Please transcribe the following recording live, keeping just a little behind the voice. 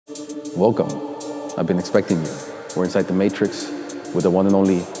Welcome. I've been expecting you. We're inside the Matrix with the one and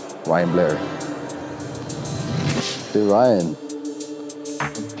only Ryan Blair. Hey Ryan,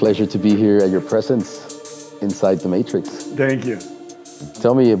 pleasure to be here at your presence inside the Matrix. Thank you.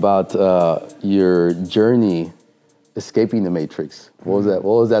 Tell me about your journey escaping the Matrix. What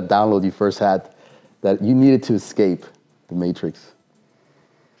was that download you first had that you needed to escape the Matrix?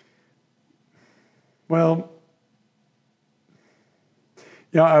 Well,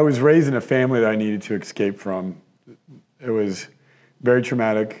 I was raised in a family that I needed to escape from. It was very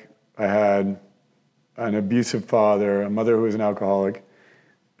traumatic. I had an abusive father, a mother who was an alcoholic,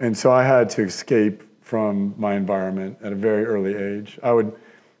 and so I had to escape from my environment at a very early age.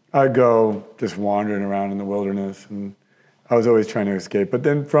 I'd go just wandering around in the wilderness, and I was always trying to escape. But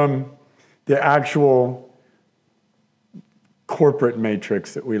then from the actual corporate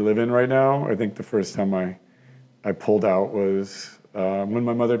matrix that we live in right now, I think the first time I pulled out was when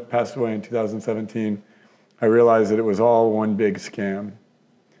my mother passed away in 2017. I realized that it was all one big scam,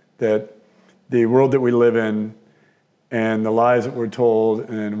 that the world that we live in and the lies that we're told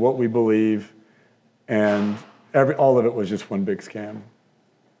and what we believe and all of it was just one big scam.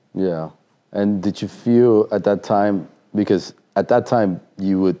 Yeah. And did you feel at that time, because at that time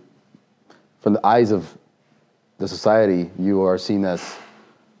you would, from the eyes of the society, you are seen as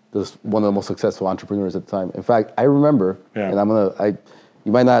one of the most successful entrepreneurs at the time. In fact, I remember, and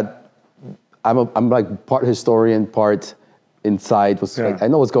you might not, I'm like part historian, part inside. I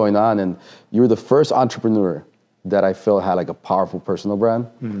know what's going on, and you were the first entrepreneur that I felt had like a powerful personal brand.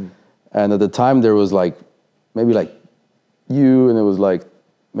 Mm-hmm. And at the time there was maybe you, and it was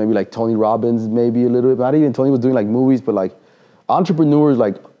maybe Tony Robbins, maybe a little bit. Not even Tony was doing movies, but entrepreneurs,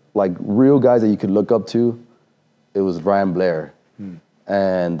 like real guys that you could look up to. It was Ryan Blair.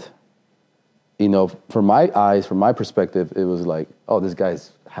 And, from my eyes, from my perspective, it was oh, this guy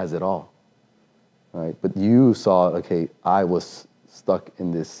has it all, right? But you saw, okay, I was stuck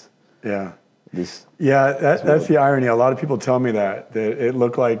in this. Yeah. That's the irony. A lot of people tell me that it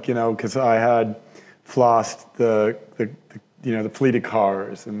looked like, because I had flossed the fleet of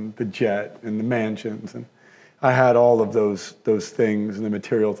cars and the jet and the mansions, and I had all of those things and the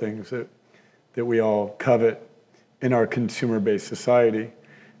material things that we all covet in our consumer-based society.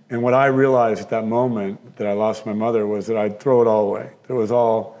 And what I realized at that moment that I lost my mother was that I'd throw it all away. It was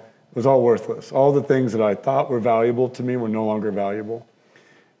all worthless. All the things that I thought were valuable to me were no longer valuable.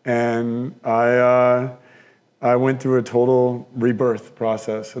 And I went through a total rebirth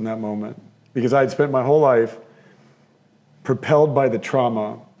process in that moment, because I'd spent my whole life propelled by the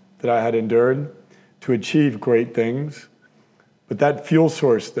trauma that I had endured to achieve great things. But that fuel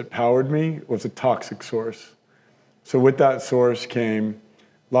source that powered me was a toxic source. So with that source came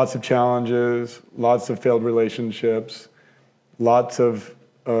lots of challenges, lots of failed relationships, lots of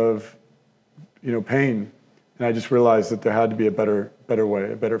pain. And I just realized that there had to be a better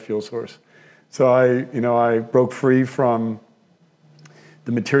way, a better fuel source. So I broke free from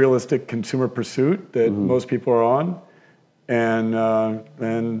the materialistic consumer pursuit that most people are on, and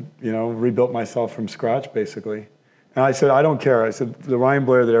rebuilt myself from scratch, basically. And I said, I don't care. I said, the Ryan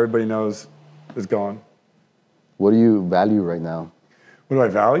Blair that everybody knows is gone. What do you value right now? What do I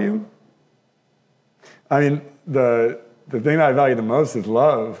value? I mean, the thing that I value the most is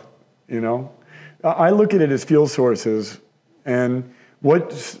love, I look at it as fuel sources, and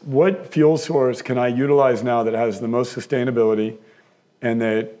what fuel source can I utilize now that has the most sustainability and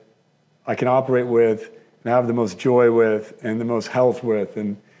that I can operate with and have the most joy with and the most health with,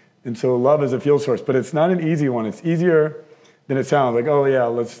 and so love is a fuel source, but it's not an easy one. It's easier than it sounds. Oh yeah,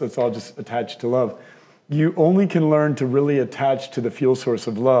 let's all just attach to love. You only can learn to really attach to the fuel source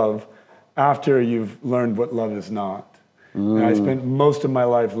of love after you've learned what love is not. And I spent most of my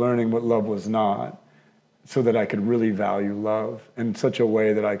life learning what love was not, so that I could really value love in such a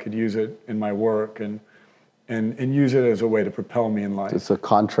way that I could use it in my work and use it as a way to propel me in life. It's a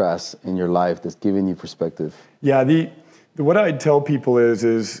contrast in your life that's giving you perspective. Yeah, what I tell people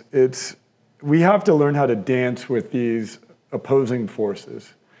is we have to learn how to dance with these opposing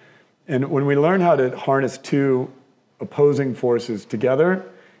forces. And when we learn how to harness two opposing forces together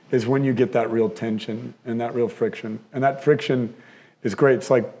is when you get that real tension and that real friction. And that friction is great. It's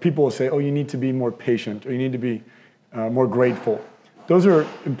like people will say, oh, you need to be more patient, or you need to be more grateful. Those are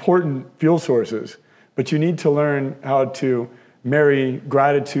important fuel sources, but you need to learn how to marry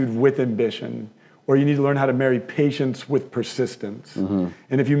gratitude with ambition, or you need to learn how to marry patience with persistence. Mm-hmm.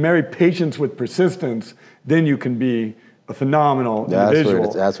 And if you marry patience with persistence, then you can be a phenomenal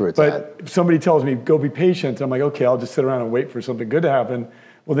individual. That's where it's at. But if somebody tells me, go be patient, I'm like, okay, I'll just sit around and wait for something good to happen.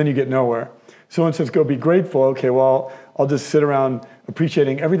 well, then you get nowhere. Someone says, go be grateful. Okay, well, I'll just sit around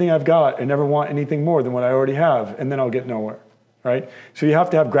appreciating everything I've got and never want anything more than what I already have, and then I'll get nowhere, right? So you have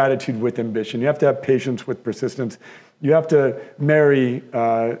to have gratitude with ambition. You have to have patience with persistence. You have to marry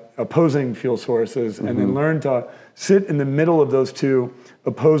opposing fuel sources and then learn to sit in the middle of those two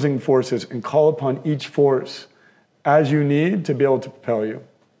opposing forces and call upon each force as you need to be able to propel you.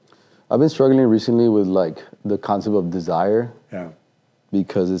 I've been struggling recently with like the concept of desire. Yeah.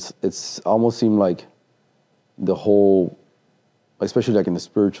 Because it's almost seemed like the whole, especially like in the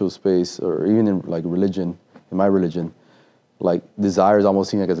spiritual space or even in like religion, in my religion, like desire is almost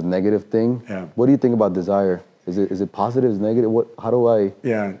seen like as a negative thing. Yeah. What do you think about desire? Is it positive? Is it negative? How do I?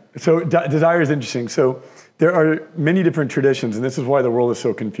 Yeah. So desire is interesting. So there are many different traditions, and this is why the world is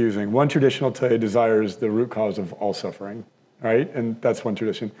so confusing. One tradition will tell you desire is the root cause of all suffering, right? And that's one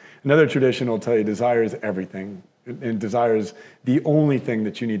tradition. Another tradition will tell you desire is everything. And desire is the only thing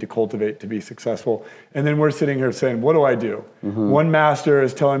that you need to cultivate to be successful. And then we're sitting here saying, what do I do? One master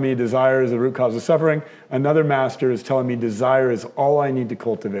is telling me desire is the root cause of suffering. Another master is telling me desire is all I need to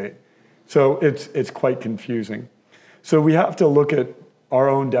cultivate. So it's quite confusing. So we have to look at our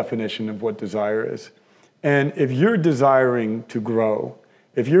own definition of what desire is. And if you're desiring to grow,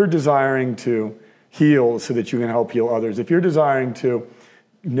 if you're desiring to heal so that you can help heal others, if you're desiring to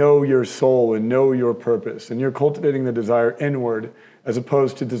know your soul and know your purpose, and you're cultivating the desire inward as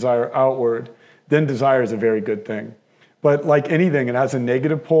opposed to desire outward, then desire is a very good thing. But like anything, it has a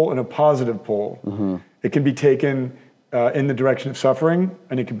negative pole and a positive pole. It can be taken in the direction of suffering,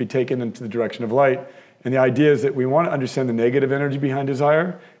 and it can be taken into the direction of light. And the idea is that we want to understand the negative energy behind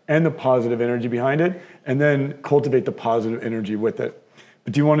desire and the positive energy behind it, and then cultivate the positive energy with it.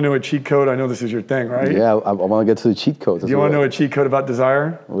 But do you want to know a cheat code? I know this is your thing, right? Yeah, I want to get to the cheat code. Do you want to know a cheat code about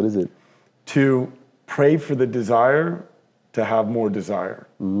desire? What is it? To pray for the desire to have more desire.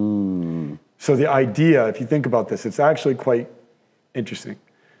 So the idea, if you think about this, it's actually quite interesting.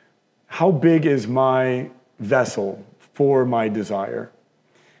 How big is my vessel for my desire?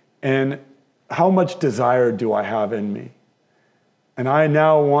 And how much desire do I have in me? And I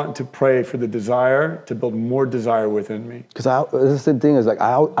now want to pray for the desire to build more desire within me. Because the same thing is like,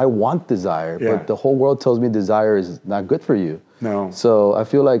 I want desire, but the whole world tells me desire is not good for you. No. So I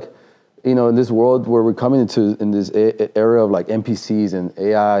feel like, you know, in this world where we're coming into in this era of like NPCs and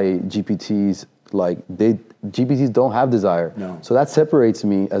AI, GPTs, like GPTs don't have desire. No. So that separates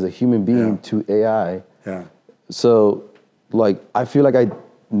me as a human being to AI. Yeah. So like, I feel like I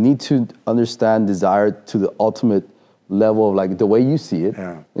need to understand desire to the ultimate level of like the way you see it.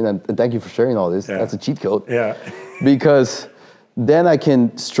 Yeah. You know, and thank you for sharing all this. Yeah. That's a cheat code. Yeah. Because then I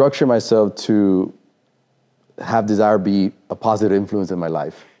can structure myself to have desire be a positive influence in my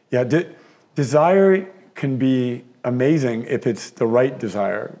life. Yeah, desire can be amazing if it's the right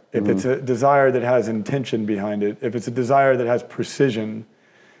desire, if it's a desire that has intention behind it, if it's a desire that has precision.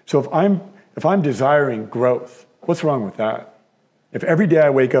 So if I'm desiring growth, what's wrong with that? If every day I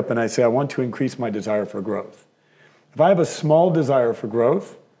wake up and I say, I want to increase my desire for growth. If I have a small desire for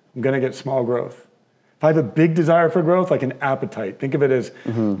growth, I'm going to get small growth. If I have a big desire for growth, like an appetite, think of it as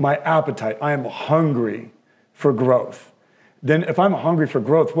my appetite. I am hungry for growth. Then if I'm hungry for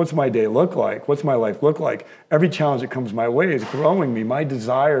growth, what's my day look like? What's my life look like? Every challenge that comes my way is growing me. My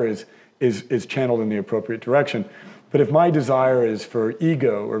desire is channeled in the appropriate direction. But if my desire is for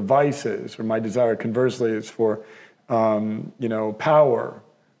ego or vices, or my desire conversely is for power,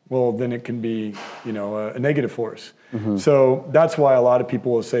 well, then it can be, a negative force. So that's why a lot of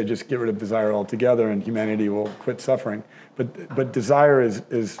people will say, just get rid of desire altogether and humanity will quit suffering. But desire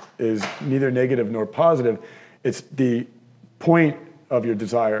is neither negative nor positive. It's the point of your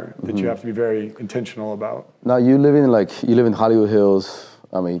desire that you have to be very intentional about. Now you live in Hollywood Hills.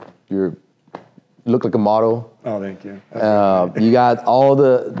 I mean, you look like a model. Oh, thank you. You got all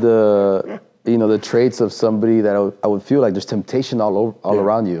the traits of somebody that I would feel like there's temptation all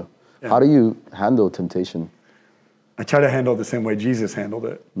around you. Yeah. How do you handle temptation? I try to handle it the same way Jesus handled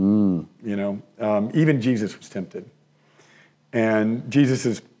it. Even Jesus was tempted. And Jesus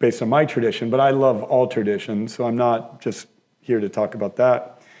is based on my tradition, but I love all traditions, so I'm not just here to talk about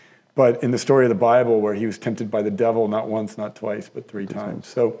that. But in the story of the Bible where he was tempted by the devil, not once, not twice, but three times.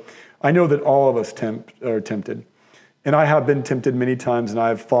 So I know that all of us are tempted. And I have been tempted many times, and I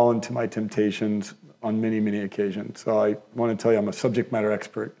have fallen to my temptations on many, many occasions. So I want to tell you, I'm a subject matter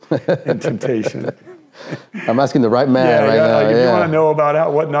expert in temptation. I'm asking the right man right now. If you want to know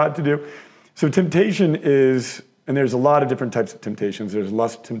about what not to do. So temptation is, and there's a lot of different types of temptations. There's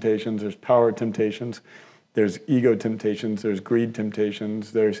lust temptations, there's power temptations, there's ego temptations, there's greed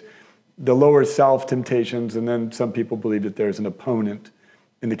temptations, there's the lower self temptations, and then some people believe that there's an opponent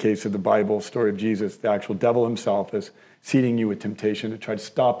in the case of the Bible story of Jesus, the actual devil himself is seeding you with temptation to try to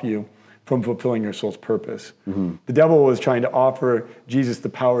stop you from fulfilling your soul's purpose. The devil was trying to offer Jesus the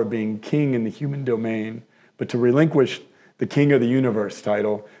power of being king in the human domain, but to relinquish the king of the universe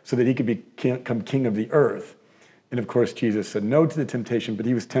title so that he could become king of the earth. And of course, Jesus said no to the temptation, but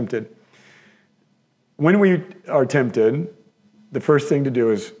he was tempted. When we are tempted, the first thing to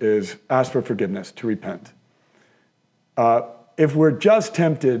do is ask for forgiveness, to repent. If we're just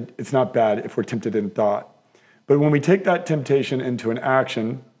tempted, it's not bad if we're tempted in thought. But when we take that temptation into an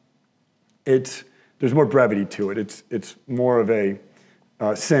action, there's more brevity to it. It's more of a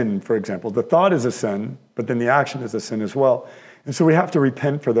sin, for example. The thought is a sin, but then the action is a sin as well. And so we have to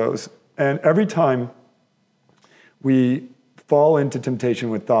repent for those. And every time we fall into temptation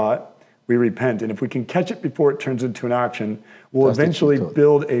with thought, we repent. And if we can catch it before it turns into an action, we'll eventually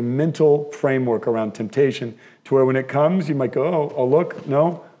build a mental framework around temptation to where when it comes, you might go, oh, look,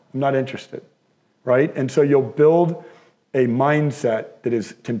 no, I'm not interested, right? And so you'll build a mindset that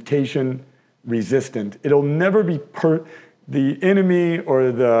is temptation resistant. It'll never be the enemy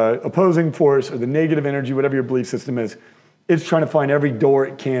or the opposing force or the negative energy, whatever your belief system is. It's trying to find every door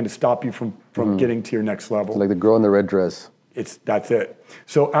it can to stop you from getting to your next level. It's like the girl in the red dress. That's it.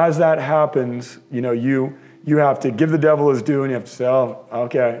 So as that happens, you have to give the devil his due, and you have to say, oh,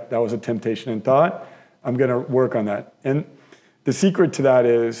 okay, that was a temptation in thought. I'm going to work on that. And the secret to that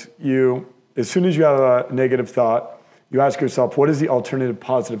is as soon as you have a negative thought, you ask yourself, what is the alternative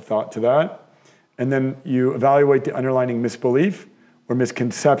positive thought to that? And then you evaluate the underlying misbelief or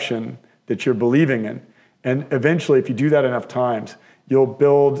misconception that you're believing in. And eventually, if you do that enough times, you'll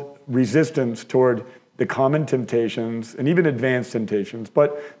build resistance toward the common temptations and even advanced temptations.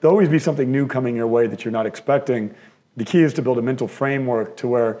 But there'll always be something new coming your way that you're not expecting. The key is to build a mental framework to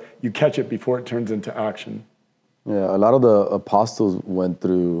where you catch it before it turns into action. Yeah, a lot of the apostles went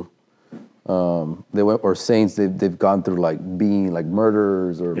through, or saints, they've gone through like being like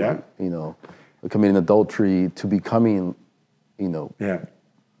murderers or, committing adultery to becoming,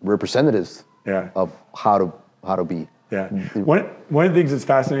 representatives of how to be. Yeah. One of the things that's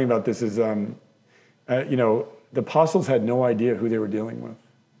fascinating about this is, the apostles had no idea who they were dealing with.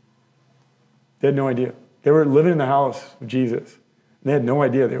 They had no idea. They were living in the house of Jesus. They had no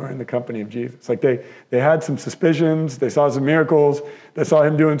idea they were in the company of Jesus. Like they had some suspicions, they saw some miracles, they saw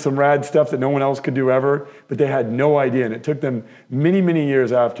him doing some rad stuff that no one else could do ever, but they had no idea. And it took them many, many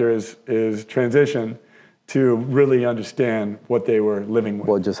years after his transition to really understand what they were living with.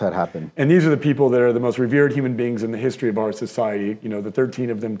 What just had happened. And these are the people that are the most revered human beings in the history of our society, the 13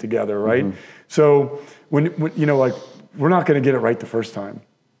 of them together, right? So when we're not going to get it right the first time.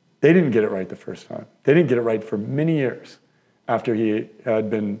 They didn't get it right the first time. They didn't get it right for many years after he had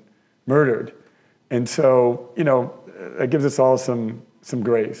been murdered. And so, that gives us all some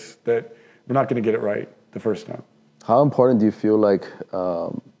grace that we're not going to get it right the first time. How important do you feel like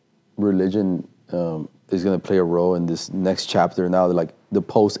religion is going to play a role in this next chapter now, like the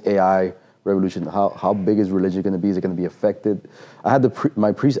post-AI revolution? How big is religion going to be? Is it going to be affected? I had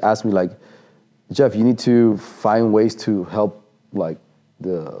my priest ask me, like, Jeff, you need to find ways to help, like,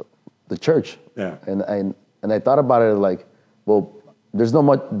 the church. Yeah. And I thought about it like, well, there's no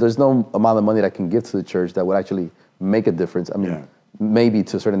amount of money that I can give to the church that would actually make a difference. I mean, maybe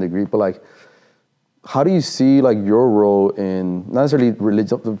to a certain degree, but like, how do you see like your role in, not necessarily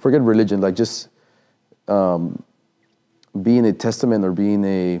religion, forget religion, like just being a testament or being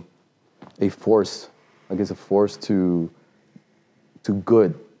a force, I guess a force to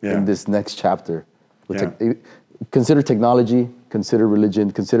good in this next chapter. Consider technology, consider religion,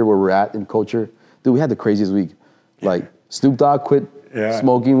 consider where we're at in culture. Dude, we had the craziest week. Like Snoop Dogg quit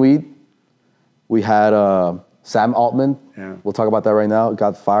smoking weed. We had Sam Altman. We'll talk about that right now.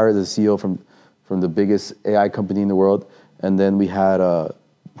 Got fired as CEO from the biggest AI company in the world. And then we had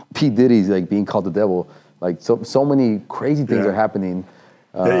P. Diddy's like being called the devil. Like so many crazy things are happening.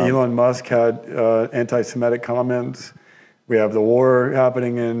 Elon Musk had anti-Semitic comments. We have the war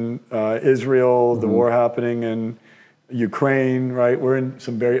happening in Israel, the war happening in Ukraine, right? We're in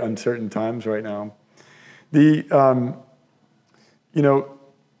some very uncertain times right now. The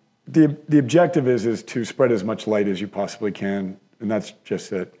objective is to spread as much light as you possibly can, and that's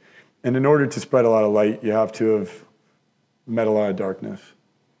just it. And in order to spread a lot of light, you have to have met a lot of darkness.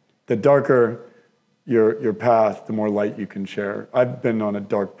 The darker your path, the more light you can share. I've been on a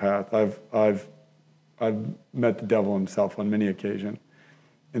dark path. I've met the devil himself on many occasions,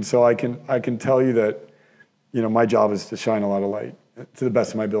 and so I can tell you that my job is to shine a lot of light to the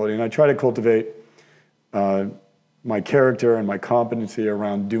best of my ability, and I try to cultivate my character and my competency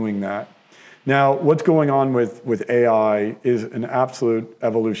around doing that. Now, what's going on with AI is an absolute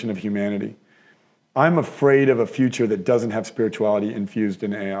evolution of humanity. I'm afraid of a future that doesn't have spirituality infused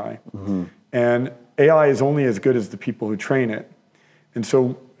in AI. Mm-hmm. And AI is only as good as the people who train it. And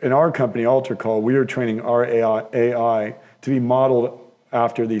so in our company, AltarCall, we are training our AI to be modeled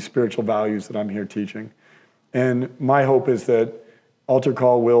after these spiritual values that I'm here teaching. And my hope is that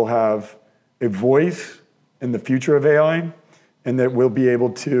AltarCall will have a voice in the future of AI, and that we'll be able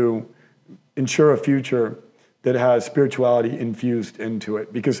to ensure a future that has spirituality infused into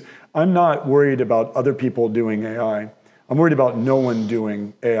it. Because I'm not worried about other people doing AI. I'm worried about no one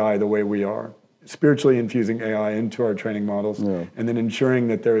doing AI the way we are. Spiritually infusing AI into our training models, and then ensuring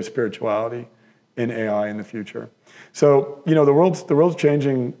that there is spirituality in AI in the future. So, you know, the world's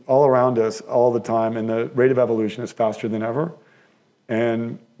changing all around us all the time, and the rate of evolution is faster than ever.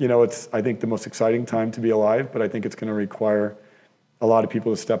 And, you know, it's, I think, the most exciting time to be alive, but I think it's going to require a lot of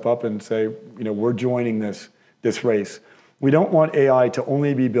people to step up and say, you know, we're joining this race. We don't want AI to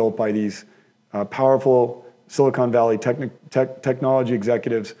only be built by these powerful Silicon Valley technology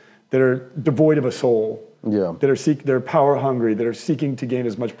executives that are devoid of a soul, that are power hungry, that are seeking to gain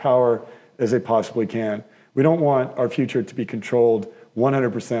as much power as they possibly can. We don't want our future to be controlled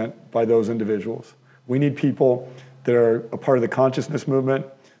 100% by those individuals. We need people that are a part of the consciousness movement,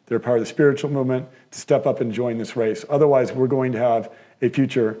 that are part of the spiritual movement, to step up and join this race. Otherwise, we're going to have a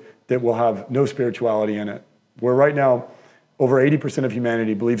future that will have no spirituality in it. Where right now, over 80% of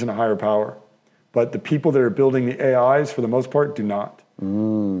humanity believes in a higher power. But the people that are building the AIs, for the most part, do not.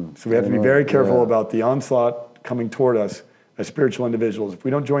 So we have to be very careful about the onslaught coming toward us as spiritual individuals. If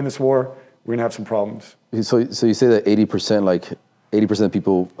we don't join this war, we're gonna have some problems. So you say that 80% of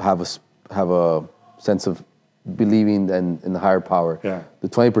people have a sense of believing in the higher power. Yeah. The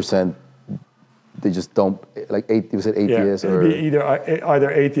 20%, they just don't, like you said atheists, or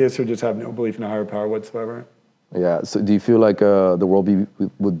either atheists or just have no belief in a higher power whatsoever. Yeah. So do you feel like the world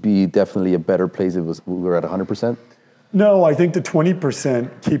would be definitely a better place if we were at 100%? No, I think the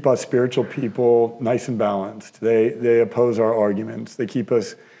 20% keep us spiritual people nice and balanced. They oppose our arguments. They keep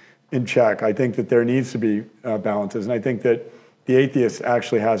us in check. I think that there needs to be balances, and I think that the atheist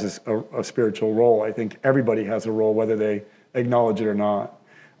actually has a spiritual role. I think everybody has a role, whether they acknowledge it or not.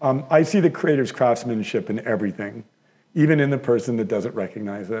 I see the creator's craftsmanship in everything, even in the person that doesn't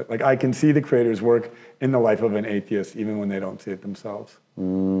recognize it. Like, I can see the creator's work in the life of an atheist, even when they don't see it themselves.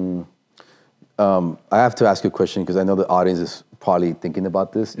 I have to ask you a question, because I know the audience is probably thinking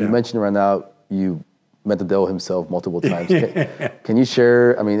about this. You mentioned right now you met the devil himself multiple times. Can you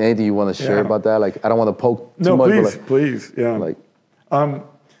share, I mean, anything you want to share about that? Like, I don't want to poke too much. No, but like, please, yeah. Like,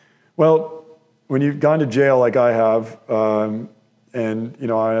 well, when you've gone to jail like I have, and, you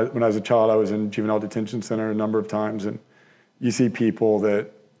know, when I was a child, I was in juvenile detention center a number of times, and you see people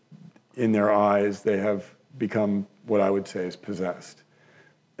that, in their eyes, they have become what I would say is possessed.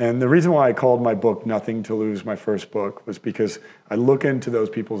 And the reason why I called my book Nothing to Lose, my first book, was because I look into those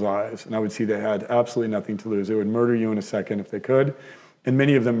people's eyes and I would see they had absolutely nothing to lose. They would murder you in a second if they could. And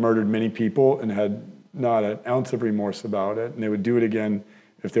many of them murdered many people and had not an ounce of remorse about it. And they would do it again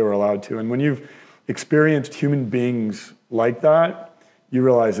if they were allowed to. And when you've experienced human beings like that, you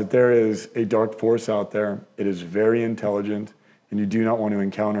realize that there is a dark force out there. It is very intelligent, and you do not want to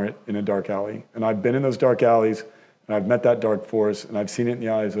encounter it in a dark alley. And I've been in those dark alleys, and I've met that dark force, and I've seen it in the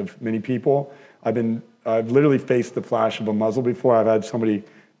eyes of many people. I've literally faced the flash of a muzzle before. I've had somebody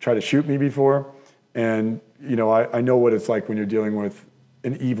try to shoot me before. And, you know, I know what it's like when you're dealing with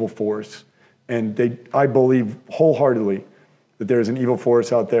an evil force. And I believe wholeheartedly that there's an evil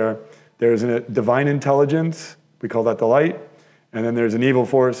force out there. There's a divine intelligence, we call that the light. And then there's an evil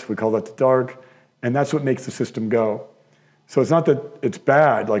force, we call that the dark. And that's what makes the system go. So it's not that it's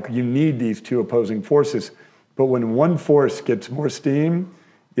bad, like you need these two opposing forces. But when one force gets more steam,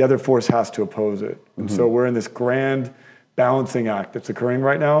 the other force has to oppose it. And so we're in this grand balancing act that's occurring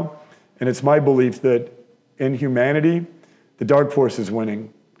right now. And it's my belief that in humanity, the dark force is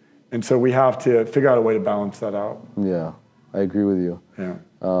winning. And so we have to figure out a way to balance that out. Yeah, I agree with you. Yeah.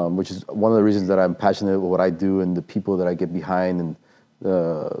 Which is one of the reasons that I'm passionate about what I do and the people that I get behind,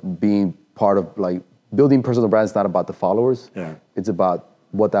 and being part of, like, building personal brands. Not about the followers. Yeah. It's about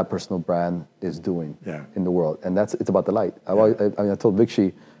what that personal brand is doing in the world. And it's about the light. I told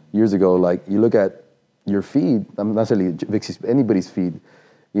Vikshi years ago, like, you look at your feed, not necessarily Vixi's, anybody's feed,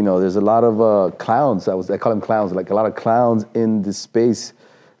 you know, there's a lot of clowns. I call them clowns, like a lot of clowns in this space.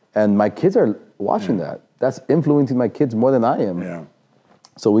 And my kids are watching that. That's influencing my kids more than I am. Yeah.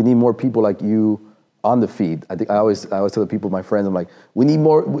 So we need more people like you on the feed. I think I always tell the people, my friends, I'm like, we need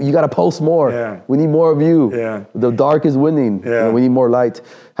more. You got to post more. Yeah. We need more of you. Yeah. The dark is winning. Yeah. We need more light.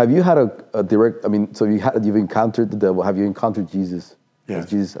 Have you had a direct? I mean, so you've encountered the devil. Have you encountered Jesus? Yeah.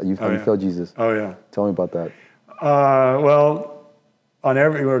 Jesus. Have you felt Jesus? Oh yeah. Tell me about that. Well,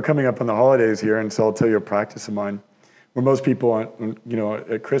 we're coming up on the holidays here, and so I'll tell you a practice of mine. Where most people,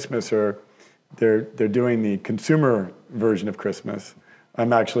 at Christmas they're doing the consumer version of Christmas.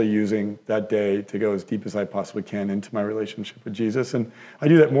 I'm actually using that day to go as deep as I possibly can into my relationship with Jesus. And I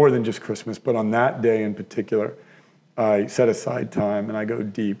do that more than just Christmas, but on that day in particular, I set aside time and I go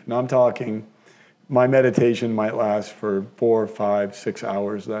deep. And I'm talking, my meditation might last for 4, 5, 6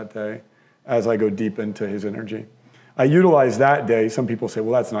 hours that day as I go deep into his energy. I utilize that day. Some people say,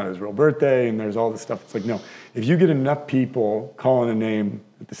 well, that's not his real birthday, and there's all this stuff. It's like, no, if you get enough people calling a name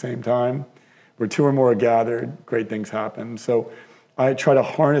at the same time, where 2 or more are gathered, great things happen. So I try to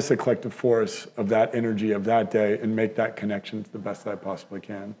harness the collective force of that energy of that day and make that connection to the best that I possibly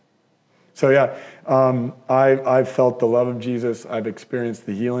can. So yeah, I've felt the love of Jesus. I've experienced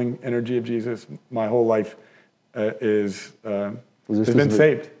the healing energy of Jesus. My whole life has been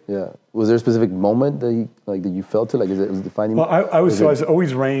saved. Yeah. Was there a specific moment that you felt it? Like, was it defining? Well, I was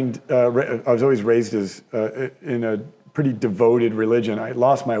always raised as in a pretty devoted religion. I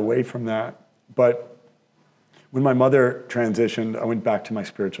lost my way from that, but when my mother transitioned, I went back to my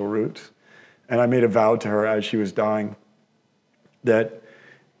spiritual roots, and I made a vow to her as she was dying that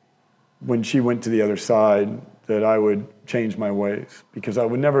when she went to the other side, that I would change my ways, because I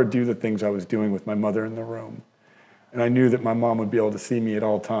would never do the things I was doing with my mother in the room. And I knew that my mom would be able to see me at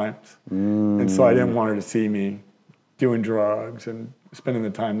all times. And so I didn't want her to see me doing drugs and spending the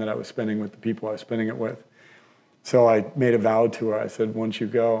time that I was spending with the people I was spending it with. So I made a vow to her. I said, once you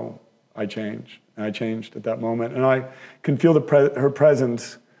go, I change. And I changed at that moment. And I can feel her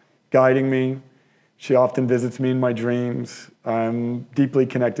presence guiding me. She often visits me in my dreams. I'm deeply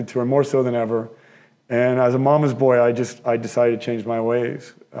connected to her, more so than ever. And as a mama's boy, I decided to change my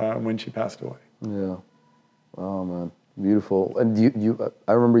ways when she passed away. Yeah. Oh man, beautiful. And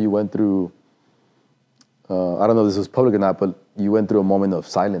I remember you went through, I don't know if this was public or not, but you went through a moment of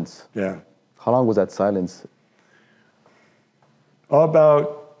silence. Yeah. How long was that silence? It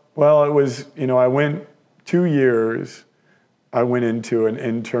was, I went 2 years, I went into an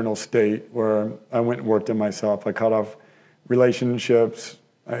internal state where I went and worked on myself. I cut off relationships,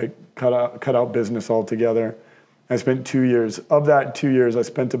 I cut out business altogether. I spent 2 years. Of that 2 years, I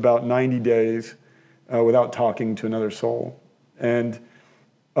spent about 90 days without talking to another soul. And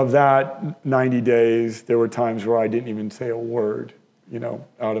of that 90 days, there were times where I didn't even say a word,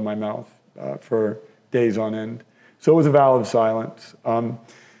 out of my mouth for days on end. So it was a vow of silence.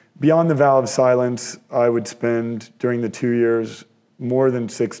 Beyond the vow of silence, I would spend during the 2 years more than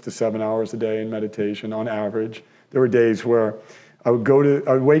 6 to 7 hours a day in meditation on average. There were days where I would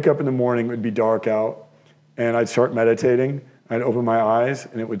wake up in the morning, it would be dark out, and I'd start meditating. I'd open my eyes,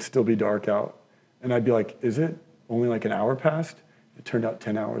 and it would still be dark out. And I'd be like, is it only like an hour passed? It turned out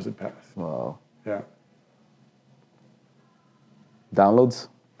 10 hours had passed. Wow. Yeah. Downloads?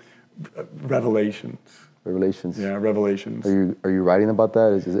 Revelations. Revelations. Yeah, revelations. Are you writing about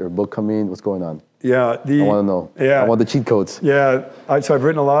that? Is there a book coming? What's going on? Yeah. I want to know. Yeah. I want the cheat codes. Yeah. So I've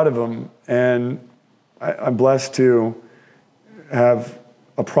written a lot of them, and I'm blessed to have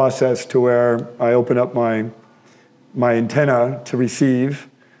a process to where I open up my antenna to receive.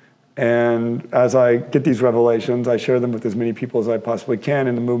 And as I get these revelations, I share them with as many people as I possibly can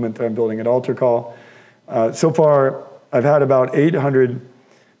in the movement that I'm building at Altar Call. So far, I've had about 800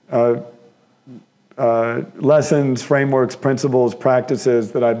 lessons, frameworks, principles,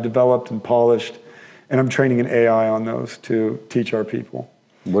 practices that I've developed and polished, and I'm training an AI on those to teach our people.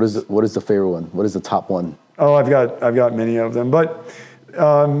 What is the favorite one? What is the top one? Oh, I've got many of them, but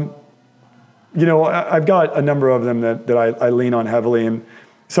I've got a number of them that I lean on heavily, and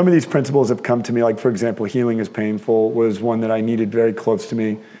some of these principles have come to me, like, for example, healing is painful was one that I needed very close to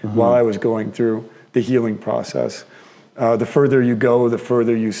me while I was going through the healing process. The further you go, the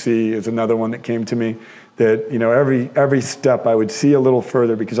further you see is another one that came to me, that every step I would see a little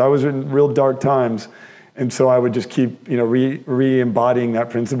further, because I was in real dark times, and so I would just keep re-embodying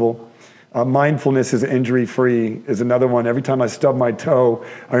that principle. Mindfulness is injury-free is another one. Every time I stub my toe,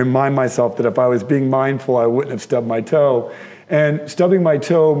 I remind myself that if I was being mindful, I wouldn't have stubbed my toe. And stubbing my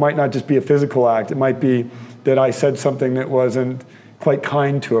toe might not just be a physical act. It might be that I said something that wasn't quite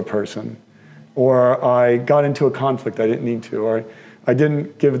kind to a person, or I got into a conflict I didn't need to, or I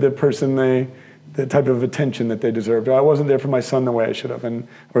didn't give the person the type of attention that they deserved, or I wasn't there for my son the way I should have, and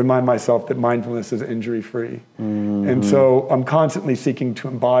I remind myself that mindfulness is injury-free. And so I'm constantly seeking to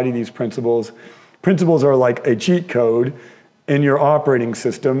embody these principles Principles are like a cheat code in your operating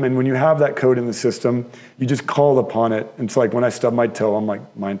system, and when you have that code in the system, you just call upon it. And it's like when I stub my toe, I'm like,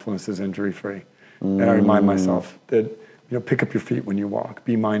 mindfulness is injury-free. And I remind myself that, pick up your feet when you walk,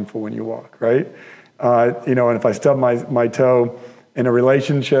 be mindful when you walk, right? And if I stub my toe in a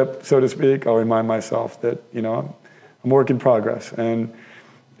relationship, so to speak, I'll remind myself that, I'm a work in progress. And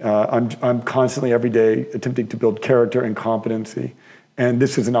I'm constantly, every day, attempting to build character and competency. And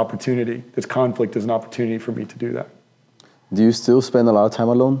this is an opportunity. This conflict is an opportunity for me to do that. Do you still spend a lot of time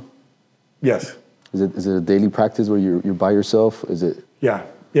alone? Yes. Is it a daily practice where you're by yourself? Is it? Yeah.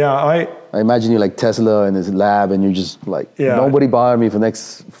 I imagine you're like Tesla in his lab and you're just like, nobody bother me for the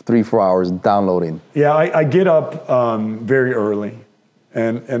next 3-4 hours downloading. Yeah, I get up very early,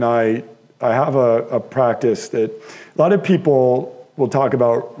 and I have a practice that a lot of people will talk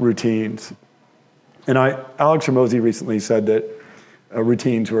about routines. And Alex Hormozi recently said that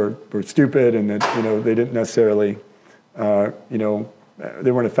routines were stupid and that, they didn't necessarily, they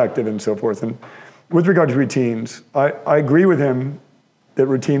weren't effective and so forth. And with regard to routines, I agree with him that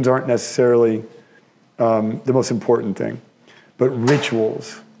routines aren't necessarily the most important thing, but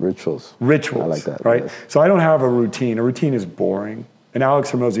rituals. Rituals. I like that. Right? Yes. So I don't have a routine. A routine is boring. And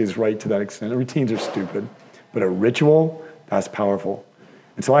Alex Hormozi is right to that extent. Routines are stupid. But a ritual, that's powerful.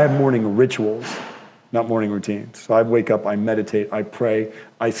 And so I have morning rituals, not morning routines. So I wake up, I meditate, I pray,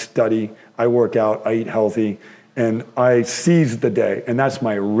 I study, I work out, I eat healthy, and I seize the day. And that's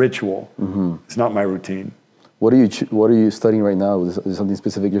my ritual. Mm-hmm. It's not my routine. What are you studying right now? Is there something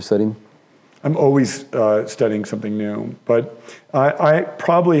specific you're studying? I'm always studying something new, but I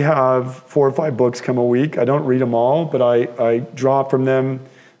probably have 4 or 5 books come a week. I don't read them all, but I draw from them.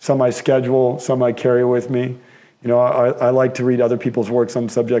 Some I schedule, some I carry with me. I like to read other people's works on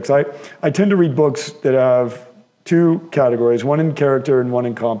subjects. I tend to read books that have 2 categories, one in character and one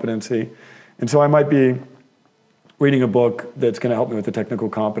in competency. And so I might be reading a book that's going to help me with the technical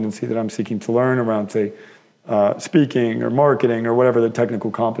competency that I'm seeking to learn around, say, speaking or marketing or whatever the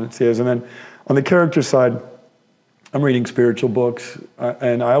technical competency is. And then on the character side, I'm reading spiritual books.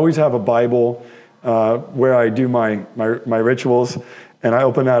 And I always have a Bible where I do my rituals. And I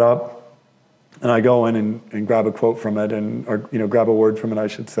open that up and I go in and grab a quote from it or grab a word from it, I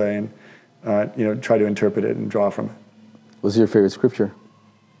should say, and try to interpret it and draw from it. What's your favorite scripture?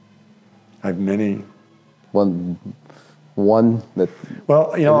 I have many. One that...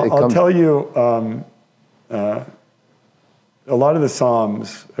 Well, I'll tell you... a lot of the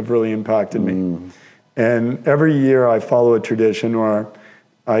Psalms have really impacted me. And every year I follow a tradition where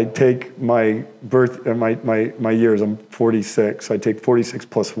I take my my years, I'm 46, I take 46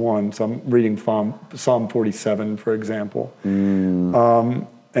 plus 1, so I'm reading Psalm 47, for example. And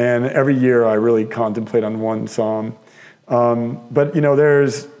every year I really contemplate on one psalm. But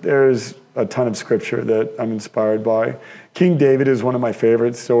there's a ton of scripture that I'm inspired by. King David is one of my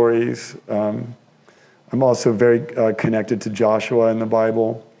favorite stories. I'm also very connected to Joshua in the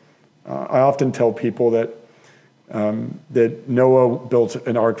Bible. I often tell people that Noah built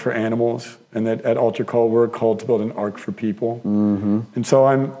an ark for animals, and that at Altar Call we're called to build an ark for people. Mm-hmm. And so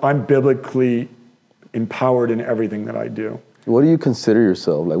I'm biblically empowered in everything that I do. What do you consider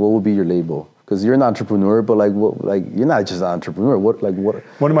yourself? Like, what would be your label? Because you're an entrepreneur, but you're not just an entrepreneur. What?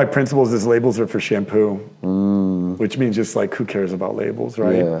 One of my principles is labels are for shampoo, which means just like, who cares about labels,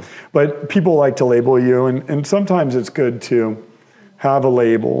 right? Yeah. But people like to label you, and sometimes it's good to have a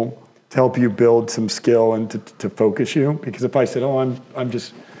label to help you build some skill and to focus you. Because if I said, I'm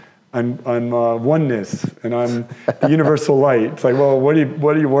oneness and I'm the universal light, it's like, well, what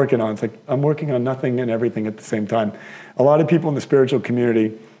are you working on? It's like, I'm working on nothing and everything at the same time. A lot of people in the spiritual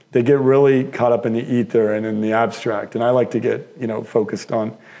community, they get really caught up in the ether and in the abstract, and I like to get focused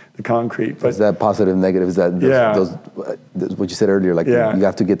on the concrete. But is that positive, negative? Is that those what you said earlier? Like you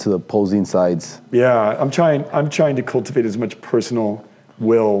have to get to the opposing sides. Yeah, I'm trying to cultivate as much personal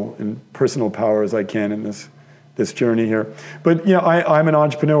will and personal power as I can in this journey here. But I'm an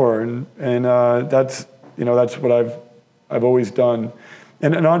entrepreneur, and that's what I've always done.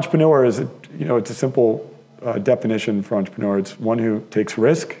 And an entrepreneur is it's a simple definition for entrepreneur. It's one who takes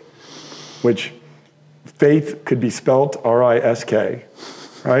risk, which faith could be spelt R-I-S-K,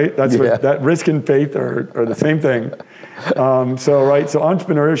 right? That's what that risk and faith are the same thing. So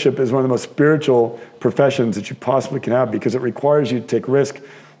entrepreneurship is one of the most spiritual professions that you possibly can have, because it requires you to take risk.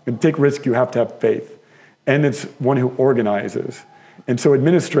 And to take risk, you have to have faith. And it's one who organizes. And so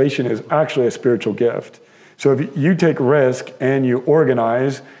administration is actually a spiritual gift. So if you take risk and you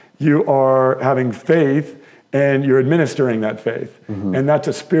organize, you are having faith and you're administering that faith. Mm-hmm. And that's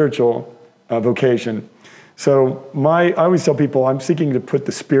a spiritual vocation. So I always tell people I'm seeking to put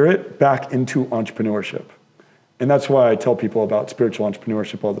the spirit back into entrepreneurship. And that's why I tell people about spiritual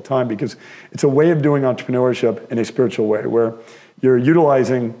entrepreneurship all the time, because it's a way of doing entrepreneurship in a spiritual way, where you're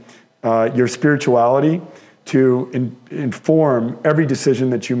utilizing your spirituality to inform every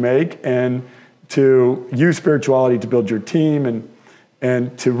decision that you make, and to use spirituality to build your team,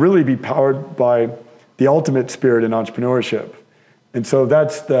 and to really be powered by the ultimate spirit in entrepreneurship. And so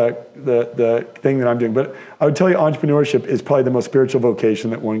that's the thing that I'm doing. But I would tell you entrepreneurship is probably the most spiritual vocation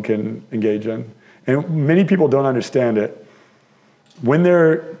that one can engage in. And many people don't understand it.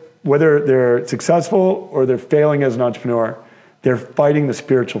 Whether they're successful or they're failing as an entrepreneur, they're fighting the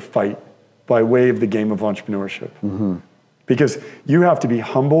spiritual fight by way of the game of entrepreneurship. Mm-hmm. Because you have to be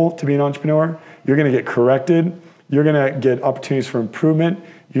humble to be an entrepreneur. You're going to get corrected. You're going to get opportunities for improvement.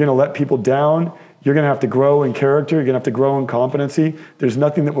 You're going to let people down. You're going to have to grow in character. You're going to have to grow in competency. There's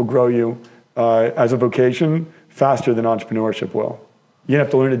nothing that will grow you as a vocation faster than entrepreneurship will. You're going to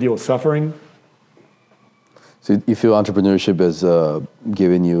have to learn to deal with suffering. So you feel entrepreneurship has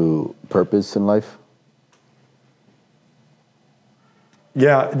given you purpose in life?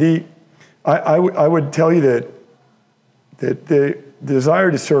 Yeah, I would tell you that the desire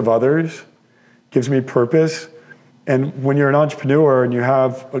to serve others gives me purpose. And when you're an entrepreneur and you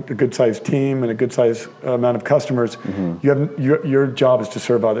have a good-sized team and a good-sized amount of customers, mm-hmm. Your job is to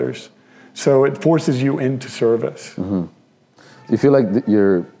serve others. So it forces you into service. Mm-hmm. Do you feel like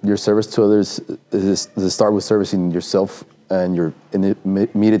your service to others does it start with servicing yourself and your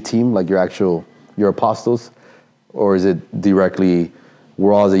immediate team, like your apostles, or is it directly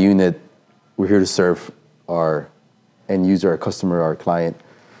we're all as a unit, we're here to serve our end user, our customer, our client?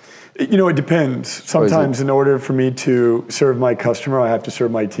 You know, it depends. Sometimes in order for me to serve my customer, I have to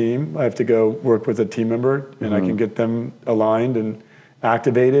serve my team. I have to go work with a team member, and mm-hmm. I can get them aligned and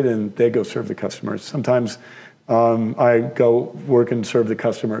activated, and they go serve the customers. Sometimes I go work and serve the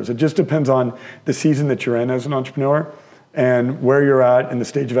customers. It just depends on the season that you're in as an entrepreneur and where you're at in the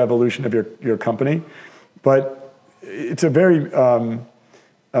stage of evolution of your company. But it's a very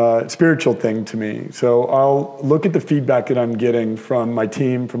spiritual thing to me. So I'll look at the feedback that I'm getting from my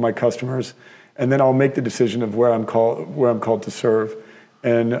team, from my customers, and then I'll make the decision of where I'm called to serve.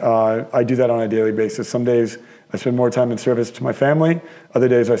 And I do that on a daily basis. Some days I spend more time in service to my family. Other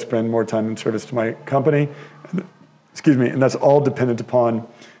days I spend more time in service to my company. Excuse me. And that's all dependent upon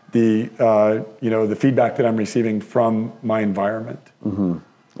the feedback that I'm receiving from my environment. Mm-hmm.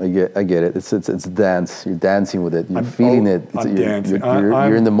 I get it. It's a dance. You're dancing with it. You're feeling it. I'm dancing.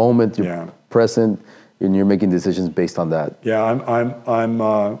 You're in the moment. You're present, and you're making decisions based on that. Yeah,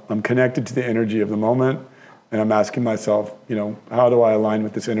 I'm connected to the energy of the moment, and I'm asking myself, how do I align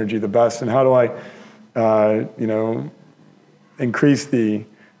with this energy the best, and how do I, increase the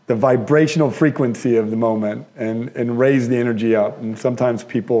vibrational frequency of the moment and raise the energy up. And sometimes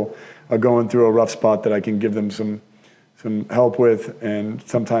people are going through a rough spot that I can give them some help with, and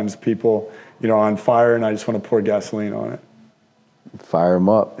sometimes people, are on fire, and I just want to pour gasoline on it. Fire them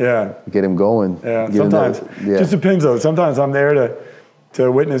up. Yeah. Get them going. Yeah. Sometimes. Just depends though. Sometimes I'm there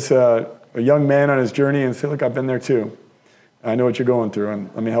to witness a young man on his journey and say, look, I've been there too. I know what you're going through, and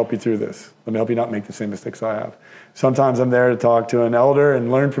let me help you through this. Let me help you not make the same mistakes I have. Sometimes I'm there to talk to an elder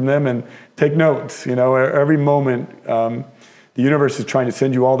and learn from them and take notes. Every moment, the universe is trying to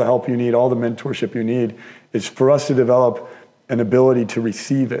send you all the help you need, all the mentorship you need. It's for us to develop an ability to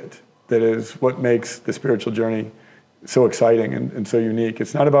receive it. That is what makes the spiritual journey so exciting and so unique.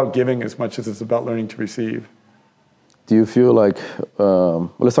 It's not about giving as much as it's about learning to receive. Do you feel like, I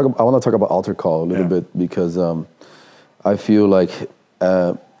want to talk about altar call a little bit, because I feel like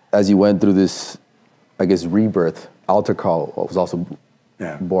as you went through this, I guess, rebirth, altar call was also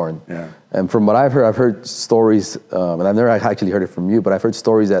born. Yeah. And from what I've heard stories, and I've never actually heard it from you, but I've heard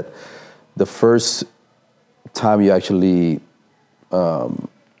stories that the first time you actually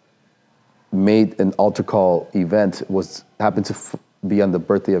made an altar call event happened to be on the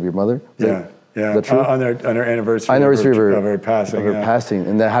birthday of your mother? Is that true? On her anniversary of her passing. Of her passing,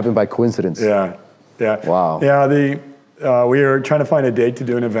 and that happened by coincidence. Yeah. Wow. Yeah, we were trying to find a date to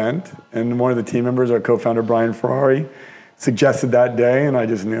do an event, and one of the team members, our co-founder Brian Ferrari, suggested that day, and I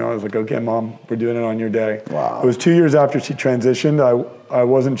just knew. I was like, okay, Mom, we're doing it on your day. Wow. It was 2 years after she transitioned. I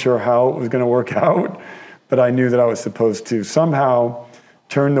wasn't sure how it was going to work out, but I knew that I was supposed to somehow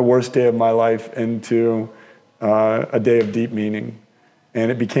turn the worst day of my life into a day of deep meaning,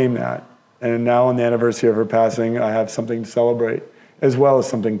 and it became that. And now on the anniversary of her passing, I have something to celebrate, as well as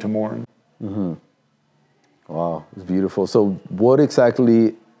something to mourn. Mm-hmm. Wow, it's beautiful. So what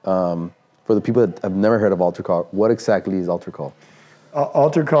exactly, for the people that have never heard of altar call, what exactly is altar call?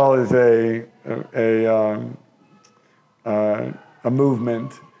 Altar call is a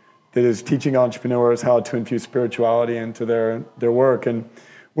movement that is teaching entrepreneurs how to infuse spirituality into their work. And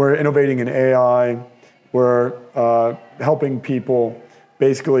we're innovating in AI. We're helping people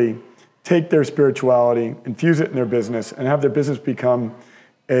basically take their spirituality, infuse it in their business, and have their business become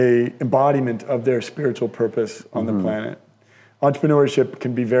a embodiment of their spiritual purpose on the planet. Entrepreneurship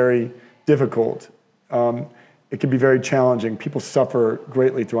can be very difficult. It can be very challenging. People suffer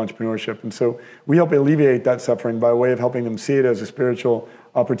greatly through entrepreneurship. And so we help alleviate that suffering by way of helping them see it as a spiritual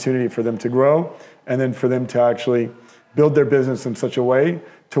opportunity for them to grow, and then for them to actually build their business in such a way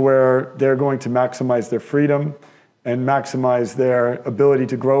to where they're going to maximize their freedom and maximize their ability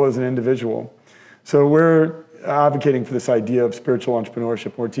to grow as an individual. So we're advocating for this idea of spiritual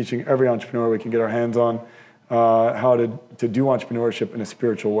entrepreneurship. We're teaching every entrepreneur we can get our hands on how to do entrepreneurship in a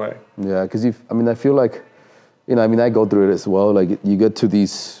spiritual way. Yeah, because I feel like, I go through it as well. Like, you get to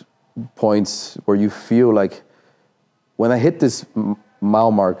these points where you feel like, when I hit this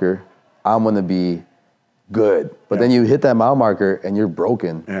mile marker, I'm gonna be good. But then you hit that mile marker and you're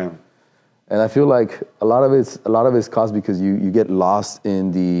broken. Yeah. And I feel like a lot of it's caused because you get lost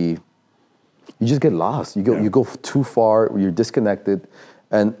you just get lost. You go too far, you're disconnected.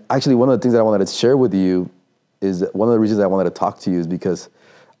 And actually, one of the things that I wanted to share with you is that one of the reasons I wanted to talk to you is because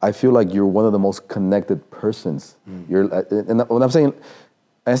I feel like you're one of the most connected persons. And when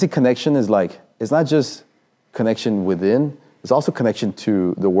I say connection is like, it's not just connection within, it's also connection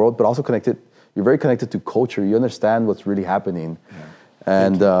to the world, but also you're very connected to culture. You understand what's really happening. Yeah.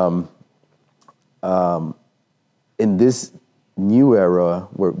 And in this new era,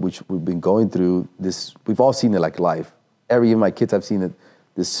 which we've been going through, we've all seen it like live. Even my kids have seen it,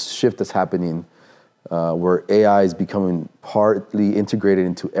 this shift that's happening, where AI is becoming partly integrated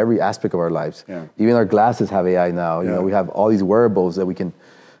into every aspect of our lives. Yeah. Even our glasses have AI now. You know, we have all these wearables that we can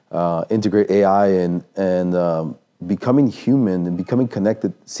integrate AI in, and becoming human and becoming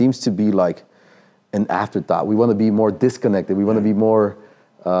connected seems to be like an afterthought. We want to be more disconnected. We want to be more,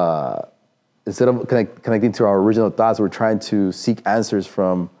 instead of connecting to our original thoughts, we're trying to seek answers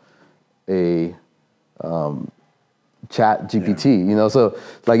from a chat GPT, So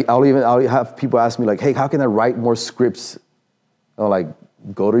like, I'll have people ask me like, hey, how can I write more scripts? I'm like,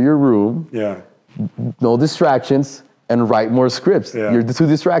 go to your room, no distractions, and write more scripts. Yeah. You're too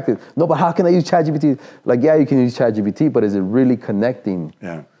distracted. No, but how can I use ChatGPT? Like, yeah, you can use ChatGPT, but is it really connecting?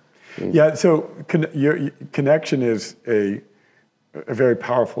 Yeah. Yeah, so connection is a very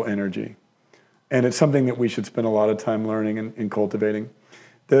powerful energy. And it's something that we should spend a lot of time learning and cultivating.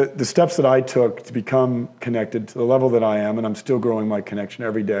 The steps that I took to become connected to the level that I am, and I'm still growing my connection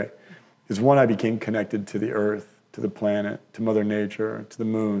every day, is one, I became connected to the earth, to the planet, to Mother Nature, to the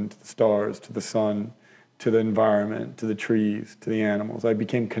moon, to the stars, to the sun, to the environment, to the trees, to the animals. I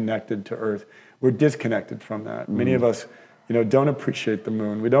became connected to earth. We're disconnected from that. Mm-hmm. Many of us, don't appreciate the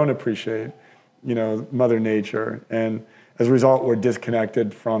moon. We don't appreciate, Mother Nature. And as a result, we're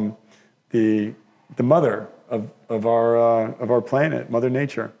disconnected from the mother of our planet, Mother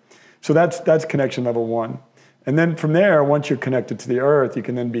Nature. So that's connection level one. And then from there, once you're connected to the earth, you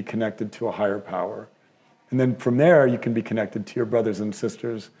can then be connected to a higher power. And then from there, you can be connected to your brothers and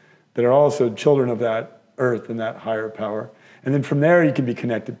sisters that are also children of that earth and that higher power. And then from there, you can be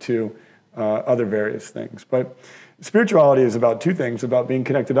connected to other various things. But spirituality is about two things, about being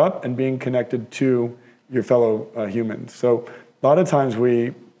connected up and being connected to your fellow humans. So a lot of times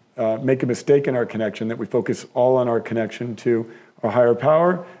we make a mistake in our connection, that we focus all on our connection to our higher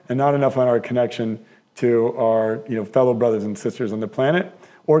power and not enough on our connection to our fellow brothers and sisters on the planet,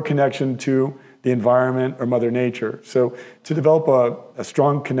 or connection to the environment or Mother Nature. So to develop a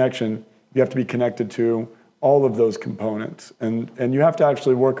strong connection, you have to be connected to all of those components, and you have to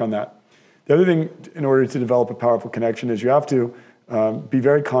actually work on that. The other thing, in order to develop a powerful connection, is you have to be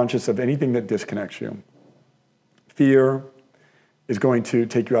very conscious of anything that disconnects you. Fear is going to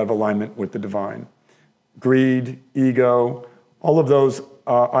take you out of alignment with the divine. Greed, ego, all of those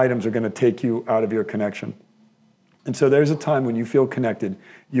items are going to take you out of your connection. And so there's a time when you feel connected,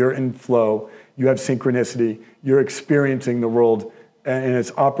 you're in flow, you have synchronicity, you're experiencing the world, and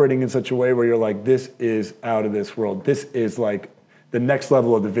it's operating in such a way where you're like, this is out of this world. This is like the next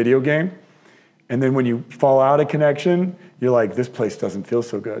level of the video game. And then when you fall out of connection, you're like, this place doesn't feel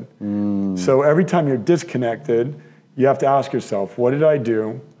so good. So every time you're disconnected, you have to ask yourself, what did I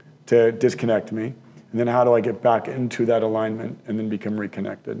do to disconnect me? And then how do I get back into that alignment and then become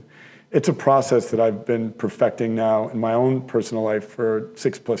reconnected? It's a process that I've been perfecting now in my own personal life for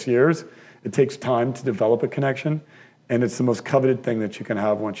 6+ years. It takes time to develop a connection, and it's the most coveted thing that you can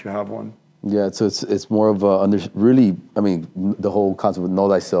have once you have one. Yeah, so it's more of the whole concept of know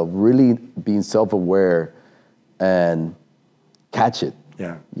thyself, really being self-aware and catch it.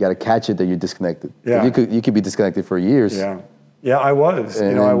 Yeah. You got to catch it that you're disconnected. Yeah. You could be disconnected for years. Yeah. Yeah, I was.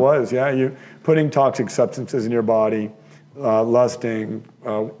 I was. Yeah, you putting toxic substances in your body, lusting,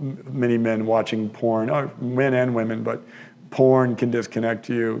 many men watching porn, men and women, but porn can disconnect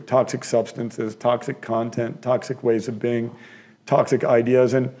you. Toxic substances, toxic content, toxic ways of being, toxic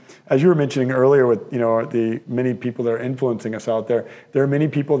ideas. And as you were mentioning earlier with, the many people that are influencing us out there are many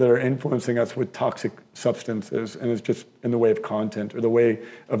people that are influencing us with toxic substances, and it's just in the way of content or the way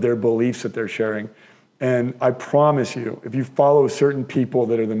of their beliefs that they're sharing. And I promise you, if you follow certain people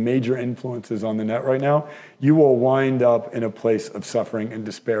that are the major influences on the net right now, you will wind up in a place of suffering and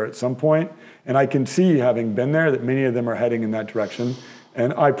despair at some point. And I can see, having been there, that many of them are heading in that direction.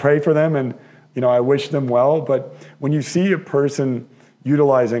 And I pray for them, and I wish them well. But when you see a person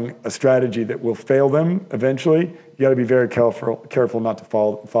utilizing a strategy that will fail them eventually, you got to be very careful not to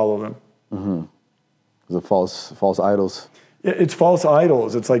follow them. Mm-hmm. The false idols. Yeah, it's false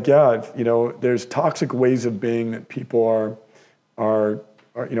idols. It's like, there's toxic ways of being that people are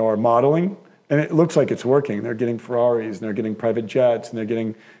modeling, and it looks like it's working. They're getting Ferraris, and they're getting private jets, and they're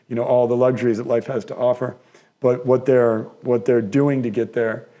getting, all the luxuries that life has to offer. But what they're doing to get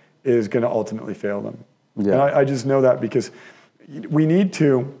there is going to ultimately fail them. Yeah. And I just know that because we need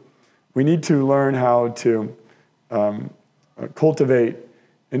to learn how to cultivate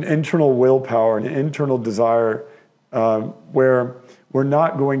an internal willpower, an internal desire, where we're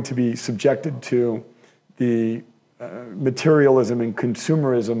not going to be subjected to the materialism and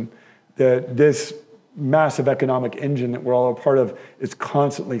consumerism that this massive economic engine that we're all a part of is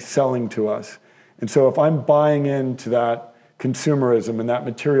constantly selling to us. And so if I'm buying into that consumerism and that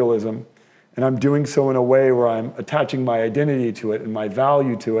materialism, and I'm doing so in a way where I'm attaching my identity to it and my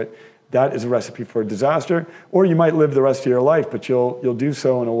value to it, that is a recipe for disaster. Or you might live the rest of your life, but you'll do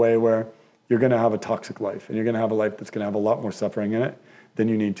so in a way where you're going to have a toxic life, and you're going to have a life that's going to have a lot more suffering in it than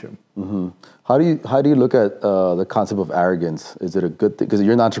you need to. Mm-hmm. How do you look at the concept of arrogance? Is it a good thing? Because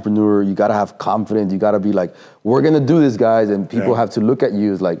you're an entrepreneur, you got to have confidence. You got to be like, we're going to do this, guys, and people have to look at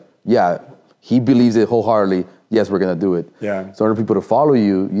you as like, yeah, he believes it wholeheartedly. Yes, we're going to do it. Yeah. So in order for people to follow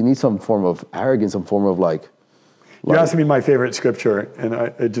you, you need some form of arrogance, some form of like. You asked me my favorite scripture, and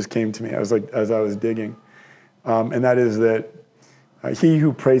it just came to me. I was like, as I was digging, and that is that. He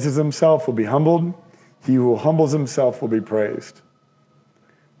who praises himself will be humbled. He who humbles himself will be praised.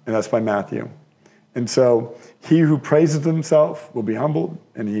 And that's by Matthew. And so he who praises himself will be humbled,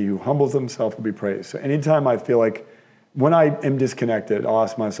 and he who humbles himself will be praised. So anytime I feel like when I am disconnected, I'll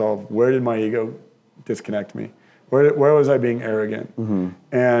ask myself, where did my ego disconnect me? Where was I being arrogant? Mm-hmm.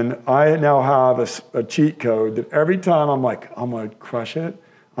 And I now have a cheat code that every time I'm like, I'm going to crush it,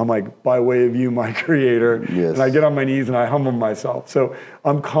 I'm like, by way of you, my creator. Yes. And I get on my knees and I humble myself. So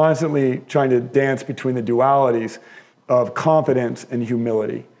I'm constantly trying to dance between the dualities of confidence and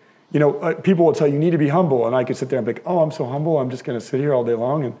humility. People will tell you need to be humble. And I could sit there and be like, oh, I'm so humble. I'm just going to sit here all day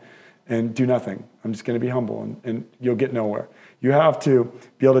long and do nothing. I'm just going to be humble, and you'll get nowhere. You have to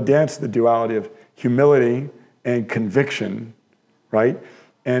be able to dance the duality of humility and conviction, right?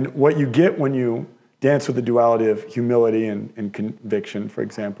 And what you get when you dance with the duality of humility and conviction, for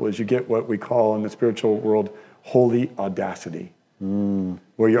example, is you get what we call in the spiritual world holy audacity,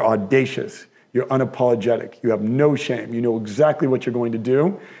 where you're audacious, you're unapologetic, you have no shame, you know exactly what you're going to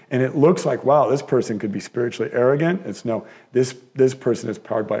do, and it looks like, wow, this person could be spiritually arrogant. It's no, this person is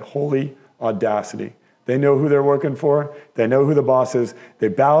powered by holy audacity. They know who they're working for. They know who the boss is. They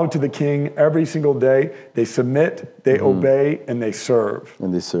bow to the king every single day. They submit, they obey, and they serve.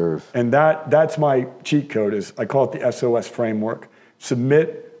 And they serve. And that's my cheat code. I call it the SOS framework.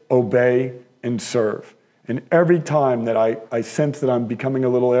 Submit, obey, and serve. And every time that I sense that I'm becoming a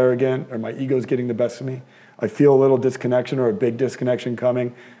little arrogant or my ego's getting the best of me, I feel a little disconnection or a big disconnection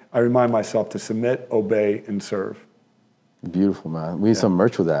coming, I remind myself to submit, obey, and serve. Beautiful, man. We need some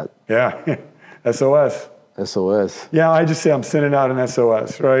merch with that. Yeah. SOS. SOS. Yeah, I just say I'm sending out an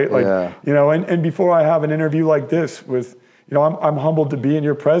SOS, right? Like, and before I have an interview like this with, I'm humbled to be in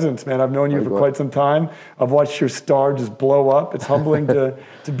your presence, man. I've known you for quite some time. I've watched your star just blow up. It's humbling to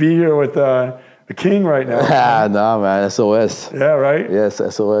be here with a king right now. No, man, SOS. Yeah, right? Yes,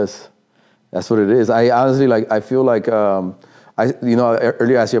 SOS. That's what it is. I honestly, I feel like, earlier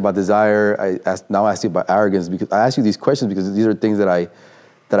I asked you about desire. Now I ask you about arrogance, because I ask you these questions because these are things that I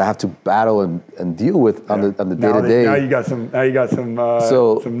have to battle and deal with on the day-to-day. Now you got some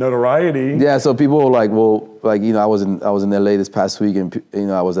notoriety. Yeah, so people were like, I was in LA this past week,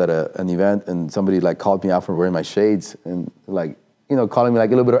 and I was at an event, and somebody called me out for wearing my shades, and calling me a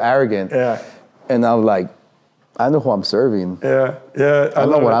little bit of arrogant. Yeah. And I'm like, I know who I'm serving. Yeah. I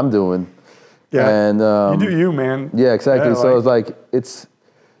know what I'm doing. Yeah. And you do you, man. Yeah, exactly. Yeah, So it's like, it's,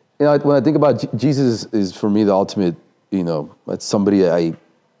 you know, when I think about Jesus is for me the ultimate, you know, it's somebody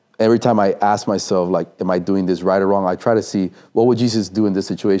every time I ask myself, like, am I doing this right or wrong? I try to see what would Jesus do in this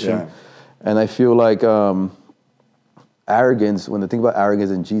situation. Yeah. And I feel like arrogance, when I think about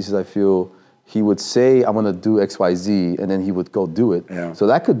arrogance in Jesus, I feel he would say, I'm going to do X, Y, Z, and then he would go do it. Yeah. So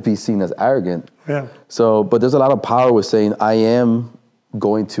that could be seen as arrogant. Yeah. So, but there's a lot of power with saying, I am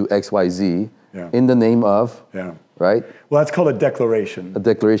going to X, Y, Z in the name of, right? Well, that's called a declaration. A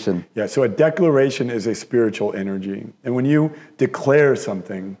declaration. Yeah, so a declaration is a spiritual energy. And when you declare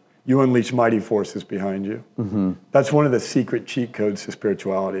something, you unleash mighty forces behind you. Mm-hmm. That's one of the secret cheat codes to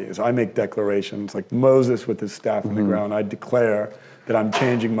spirituality, is I make declarations like Moses with his staff in the ground. I declare that I'm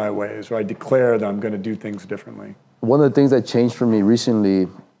changing my ways, or I declare that I'm going to do things differently. One of the things that changed for me recently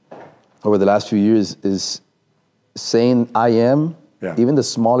over the last few years is saying I am, even the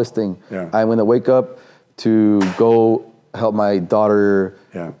smallest thing. I'm going to wake up to go help my daughter,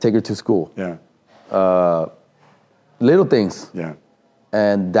 take her to school. Little things.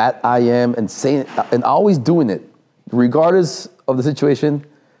 And that I am, and saying, and always doing it, regardless of the situation,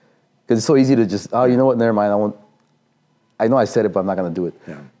 because it's so easy to just, oh, you know what, never mind, I know I said it, but I'm not going to do it.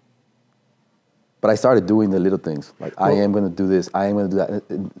 But I started doing the little things, like I am going to do this, I am going to do that.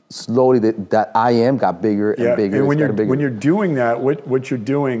 And slowly, that I am got bigger and bigger. And when you're doing that, what you're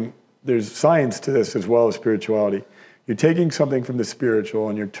doing, there's science to this as well as spirituality. You're taking something from the spiritual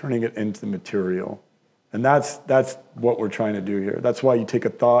and you're turning it into the material. And that's what we're trying to do here. That's why you take a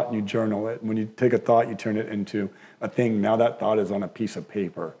thought and you journal it. When you take a thought, you turn it into a thing. Now that thought is on a piece of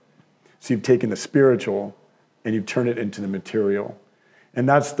paper. So you've taken the spiritual and you've turned it into the material. And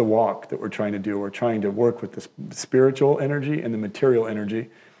that's the walk that we're trying to do. We're trying to work with the spiritual energy and the material energy.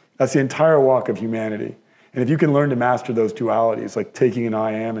 That's the entire walk of humanity. And if you can learn to master those dualities, like taking an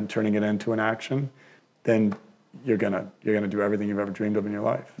I am and turning it into an action, then you're gonna do everything you've ever dreamed of in your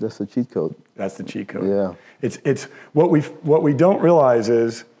life. That's the cheat code. That's the cheat code. Yeah. It's what we don't realize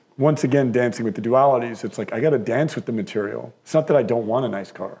is, once again, dancing with the dualities. It's like I got to dance with the material. It's not that I don't want a nice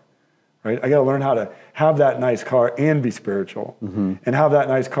car, right? I got to learn how to have that nice car and be spiritual, and have that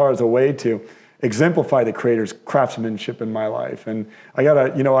nice car as a way to exemplify the Creator's craftsmanship in my life. And I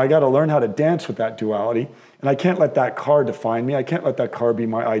gotta learn how to dance with that duality. And I can't let that car define me. I can't let that car be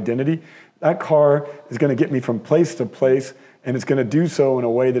my identity. That car is going to get me from place to place, and it's going to do so in a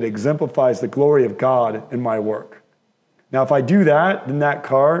way that exemplifies the glory of God in my work. Now, if I do that, then that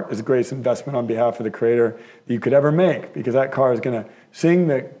car is the greatest investment on behalf of the Creator that you could ever make, because that car is going to sing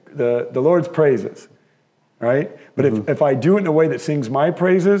the Lord's praises, right? But if I do it in a way that sings my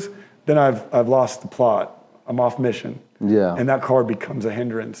praises, then I've lost the plot. I'm off mission. Yeah. And that car becomes a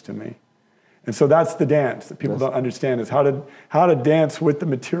hindrance to me. And so that's the dance that people don't understand, is how to dance with the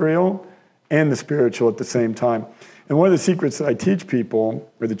material and the spiritual at the same time. And one of the secrets that I teach people,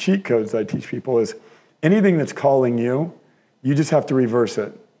 or the cheat codes that I teach people, is anything that's calling you, you just have to reverse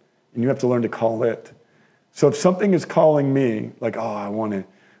it. And you have to learn to call it. So if something is calling me, like, oh, I want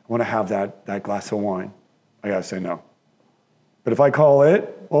to have that glass of wine, I got to say no. But if I call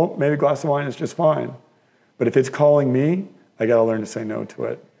it, well, maybe a glass of wine is just fine. But if it's calling me, I got to learn to say no to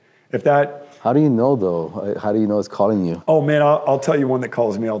it. How do you know, though? How do you know it's calling you? Oh man, I'll tell you one that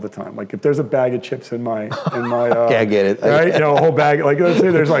calls me all the time. Like if there's a bag of chips in my okay, I get it. Right? A whole bag. Like let's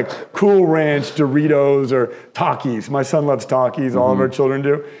say there's like Cool Ranch, Doritos, or Takis. My son loves Takis. All of our children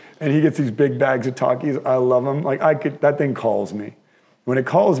do, and he gets these big bags of Takis. I love them. Like that thing calls me. When it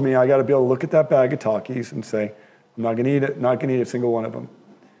calls me, I got to be able to look at that bag of Takis and say, I'm not going to eat it. Not going to eat a single one of them.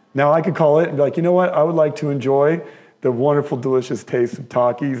 Now I could call it and be like, you know what? I would like to enjoy the wonderful, delicious taste of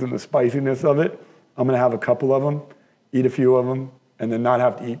Takis and the spiciness of it. I'm going to have a couple of them, eat a few of them, and then not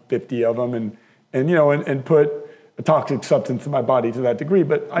have to eat 50 of them and put a toxic substance in my body to that degree.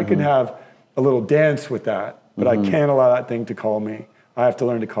 But I can have a little dance with that, but I can't allow that thing to call me. I have to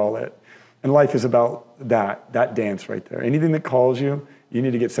learn to call it. And life is about that dance right there. Anything that calls you, you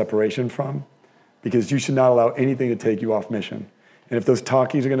need to get separation from, because you should not allow anything to take you off mission. And if those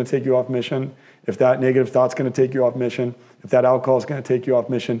Takis are going to take you off mission, if that negative thought's going to take you off mission, if that alcohol is going to take you off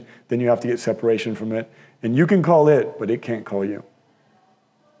mission, then you have to get separation from it. And you can call it, but it can't call you.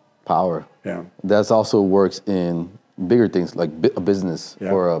 Power. Yeah. That also works in bigger things like a business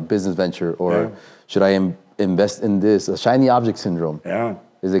or a business venture, or should I invest in this? A shiny object syndrome. Yeah.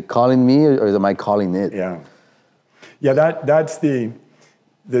 Is it calling me or am I calling it? Yeah. Yeah, that's the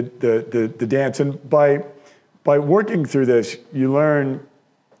dance. And by working through this, you learn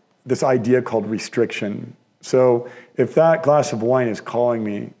this idea called restriction. So if that glass of wine is calling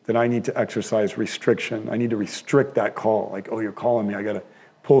me, then I need to exercise restriction. I need to restrict that call. Like, oh, you're calling me. I got to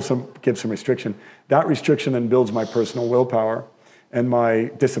give some restriction. That restriction then builds my personal willpower and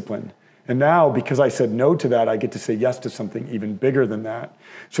my discipline. And now, because I said no to that, I get to say yes to something even bigger than that.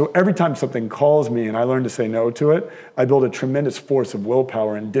 So every time something calls me and I learn to say no to it, I build a tremendous force of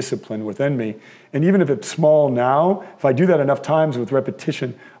willpower and discipline within me. And even if it's small now, if I do that enough times with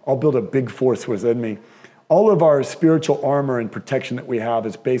repetition, I'll build a big force within me. All of our spiritual armor and protection that we have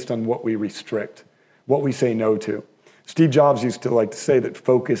is based on what we restrict, what we say no to. Steve Jobs used to like to say that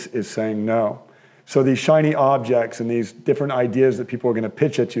focus is saying no. So these shiny objects and these different ideas that people are going to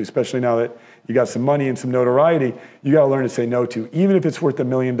pitch at you, especially now that you got some money and some notoriety, you got to learn to say no to, even if it's worth $1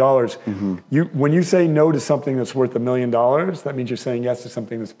 million. When you say no to something that's worth $1 million, that means you're saying yes to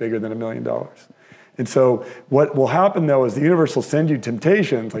something that's bigger than $1 million. And so what will happen though is the universe will send you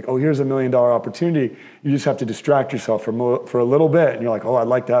temptations like, oh, here's $1 million opportunity. You just have to distract yourself for a little bit. And you're like, oh, I'd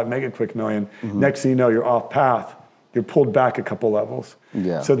like that, make it quick million. Next thing you know, you're off path. You're pulled back a couple levels.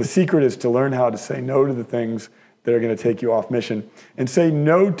 Yeah. So the secret is to learn how to say no to the things that are going to take you off mission, and say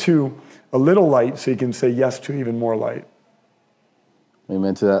no to a little light so you can say yes to even more light.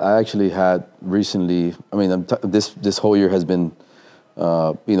 Amen to that. I actually had recently, I mean, this whole year has been,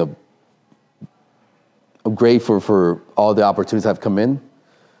 great for all the opportunities that have come in.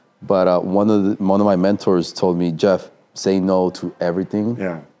 But one of my mentors told me, Jeff, say no to everything.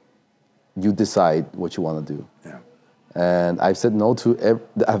 Yeah. You decide what you want to do. Yeah. And I've said no to,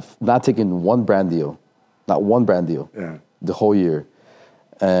 I've not taken one brand deal, not one brand deal, the whole year.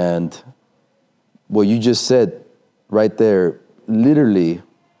 And what you just said right there, literally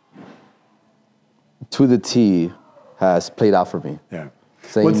to the T, has played out for me. Yeah.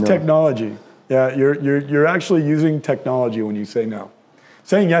 What's technology? Yeah, you're actually using technology when you say no.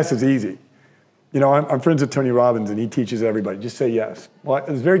 Saying yes is easy. You know, I'm friends with Tony Robbins, and he teaches everybody, just say yes. Well,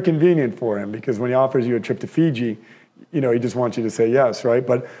 it's very convenient for him because when he offers you a trip to Fiji, you know, he just wants you to say yes, right?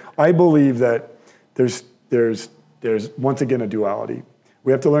 But I believe that there's once again a duality.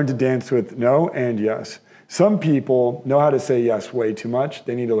 We have to learn to dance with no and yes. Some people know how to say yes way too much.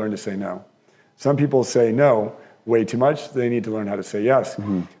 They need to learn to say no. Some people say no way too much. They need to learn how to say yes.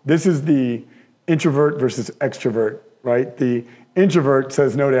 This is the introvert versus extrovert, right? The introvert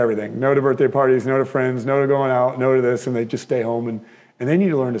says no to everything. No to birthday parties, no to friends, no to going out, no to this, and they just stay home, and they need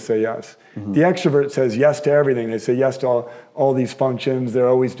to learn to say yes. The extrovert says yes to everything. They say yes to all these functions. They're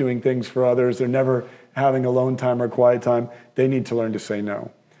always doing things for others. They're never having alone time or quiet time. They need to learn to say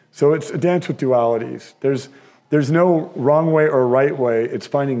no. So it's a dance with dualities. There's no wrong way or right way. It's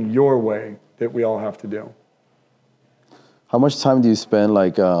finding your way that we all have to do. How much time do you spend,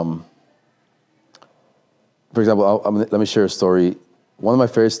 like, for example, let me share a story. One of my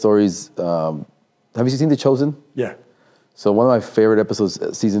favorite stories, have you seen The Chosen? Yeah. So one of my favorite episodes,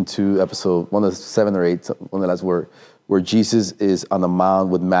 season 2 episode, one of the 7 or 8, one of the last, where Jesus is on the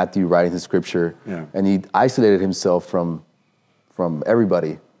mound with Matthew writing his scripture, and he isolated himself from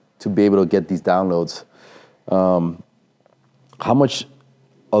everybody to be able to get these downloads. How much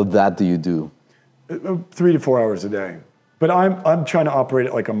of that do you do? 3 to 4 hours a day. But I'm trying to operate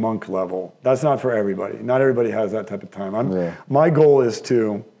at like a monk level. That's not for everybody. Not everybody has that type of time. My goal is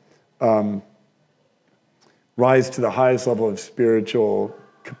to rise to the highest level of spiritual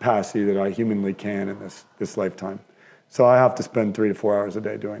capacity that I humanly can in this lifetime. So I have to spend 3 to 4 hours a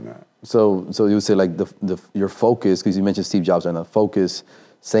day doing that. So you would say like your focus, because you mentioned Steve Jobs and the focus,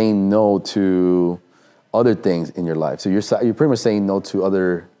 saying no to other things in your life. So you're pretty much saying no to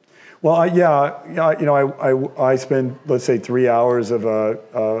other. Well, I spend, let's say, 3 hours of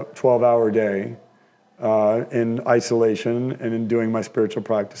a 12-hour day in isolation and in doing my spiritual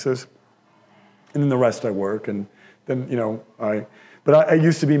practices. And then the rest I work, and then, but I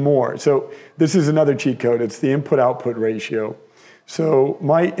used to be more. So this is another cheat code. It's the input-output ratio. So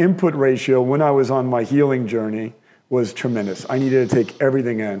my input ratio when I was on my healing journey was tremendous. I needed to take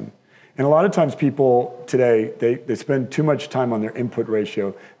everything in. And a lot of times people today, they spend too much time on their input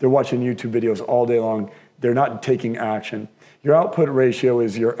ratio. They're watching YouTube videos all day long. They're not taking action. Your output ratio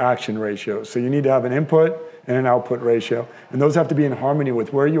is your action ratio. So you need to have an input and an output ratio. And those have to be in harmony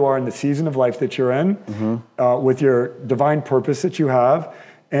with where you are in the season of life that you're in, with your divine purpose that you have,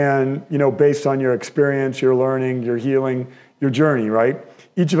 and based on your experience, your learning, your healing, your journey, right?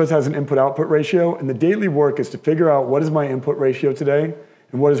 Each of us has an input-output ratio, and the daily work is to figure out what is my input ratio today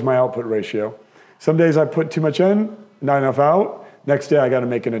and what is my output ratio. Some days I put too much in, not enough out. Next day I got to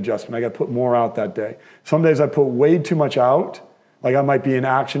make an adjustment. I got to put more out that day. Some days I put way too much out. Like I might be in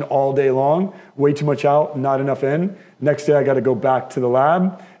action all day long, way too much out, not enough in. Next day I got to go back to the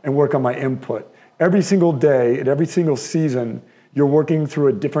lab and work on my input. Every single day, at every single season, you're working through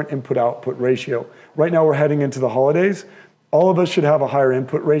a different input-output ratio. Right now we're heading into the holidays. all of us should have a higher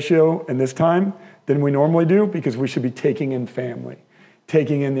input ratio in this time than we normally do, because we should be taking in family,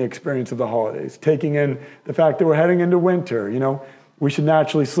 taking in the experience of the holidays, taking in the fact that we're heading into winter. We should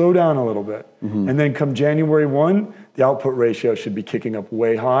naturally slow down a little bit. And then come January 1, the output ratio should be kicking up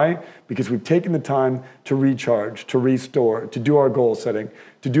way high, because we've taken the time to recharge, to restore, to do our goal setting,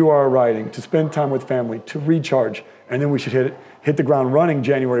 to do our writing, to spend time with family, to recharge. And then we should hit the ground running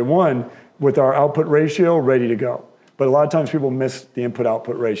January 1 with our output ratio ready to go. But a lot of times people miss the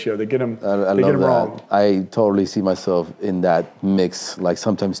input-output ratio. They get them, wrong. I totally see myself in that mix, like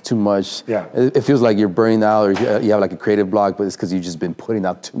sometimes too much. Yeah. It feels like you're burning out, or you have like a creative block, but it's because you've just been putting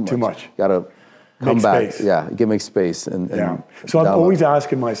out too much. Too much. You gotta come make back. Space. Yeah, make space. And so I'm always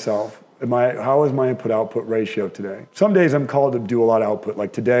asking myself, how is my input-output ratio today? Some days I'm called to do a lot of output,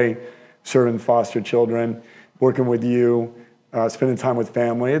 like today, serving foster children, working with you, spending time with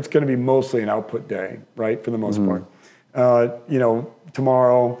family. It's gonna be mostly an output day, right, for the most part.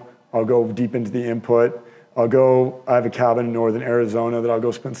 Tomorrow I'll go deep into the input. I have a cabin in northern Arizona that I'll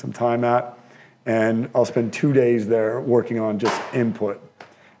go spend some time at, and I'll spend 2 days there working on just input.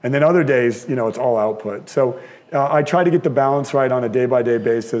 And then other days, it's all output. So I try to get the balance right on a day-by-day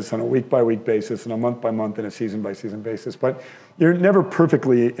basis, on a week-by-week basis, and a month-by-month, and a season-by-season basis. But you're never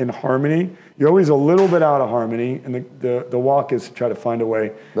perfectly in harmony. You're always a little bit out of harmony, and the walk is to try to find a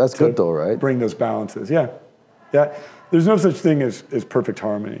way That's good though, right? Bring those balances. Yeah. There's no such thing as perfect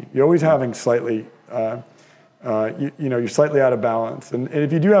harmony. You're always having slightly, you're slightly out of balance. And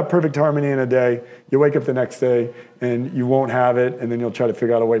if you do have perfect harmony in a day, you wake up the next day and you won't have it, and then you'll try to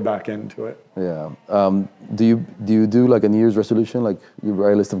figure out a way back into it. Yeah. Do you do like a New Year's resolution? Like you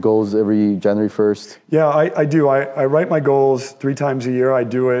write a list of goals every January 1st? Yeah, I do. I write my goals 3 times a year. I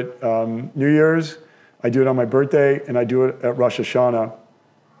do it New Year's, I do it on my birthday, and I do it at Rosh Hashanah.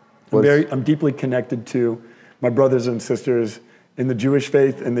 I'm deeply connected to my brothers and sisters in the Jewish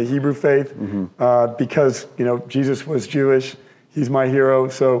faith and the Hebrew faith, because Jesus was Jewish. He's my hero.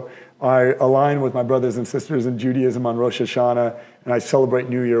 So I align with my brothers and sisters in Judaism on Rosh Hashanah, and I celebrate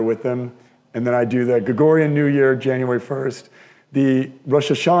New Year with them. And then I do the Gregorian New Year, January 1st. The Rosh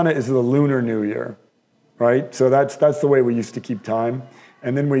Hashanah is the lunar New Year, right? So that's the way we used to keep time.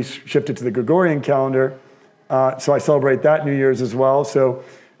 And then we shifted to the Gregorian calendar. So I celebrate that New Year's as well. So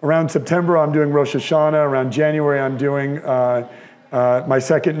around September, I'm doing Rosh Hashanah. Around January, I'm doing my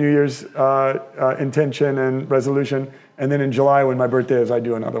second New Year's intention and resolution. And then in July, when my birthday is, I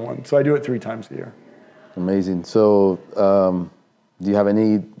do another one. So I do it 3 times a year. Amazing. So do you have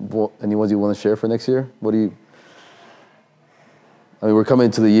any ones you want to share for next year? We're coming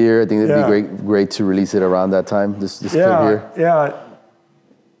into the year. I think it'd be great to release it around that time, this year. Yeah.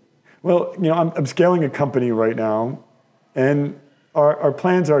 Well, I'm scaling a company right now, and our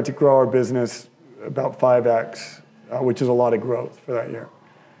plans are to grow our business about 5x, which is a lot of growth for that year.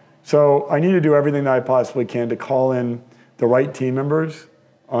 So I need to do everything that I possibly can to call in the right team members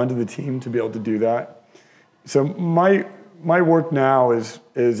onto the team to be able to do that. So my work now is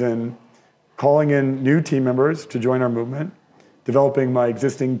in calling in new team members to join our movement, developing my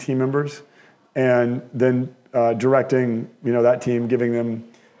existing team members, and then directing that team, giving them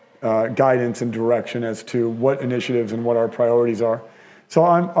guidance and direction as to what initiatives and what our priorities are. So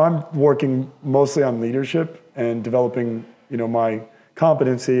I'm working mostly on leadership and developing my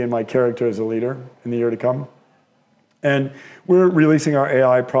competency and my character as a leader in the year to come. And we're releasing our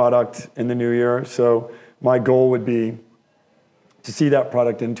AI product in the new year. So my goal would be to see that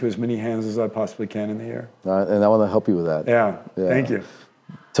product into as many hands as I possibly can in the year. And I want to help you with that. Yeah. Thank you.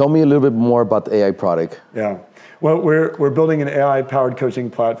 Tell me a little bit more about the AI product. Yeah. Well, we're building an AI-powered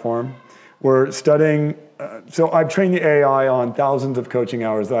coaching platform. We're studying, so I've trained the AI on thousands of coaching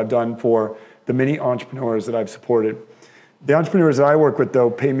hours that I've done for the many entrepreneurs that I've supported. The entrepreneurs that I work with, though,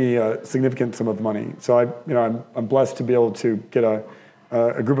 pay me a significant sum of money. So I'm blessed to be able to get a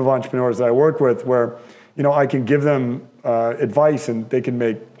group of entrepreneurs that I work with where I can give them advice, and they can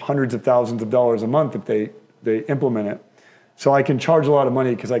make hundreds of thousands of dollars a month if they implement it. So I can charge a lot of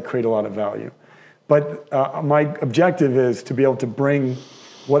money because I create a lot of value. But my objective is to be able to bring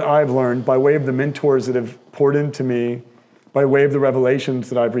what I've learned by way of the mentors that have poured into me, by way of the revelations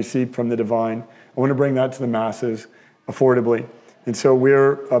that I've received from the divine. I want to bring that to the masses affordably. And so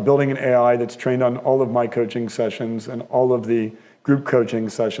we're building an AI that's trained on all of my coaching sessions and all of the group coaching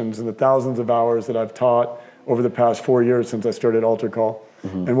sessions and the thousands of hours that I've taught over the past 4 years since I started Altar Call.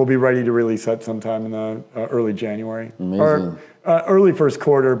 Mm-hmm. And we'll be ready to release that sometime in the early January. Amazing. Or early first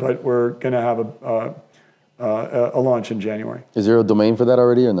quarter, but we're going to have a launch in January. Is there a domain for that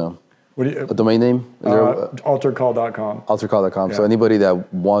already or no? A domain name? Altarcall.com. Altarcall.com. Yeah. So anybody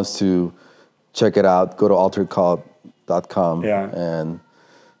that wants to check it out, go to altarcall.com. Digitaljeff.com. Yeah. And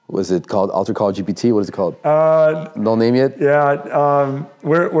was it called Alter Call GPT? What is it called? No name yet? Yeah,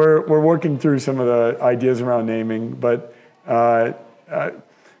 we're working through some of the ideas around naming, but the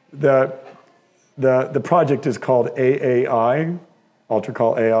project is called AAI, Alter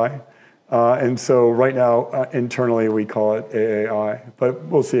Call AI. And so right now, internally, we call it AAI, but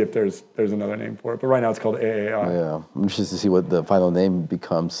we'll see if there's another name for it. But right now, it's called AAI. Yeah, I'm interested to see what the final name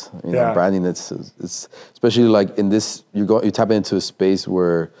becomes. You know, Yeah. branding. It's especially like in this, you tap into a space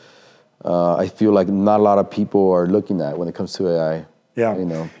where I feel like not a lot of people are looking at when it comes to AI. Yeah. You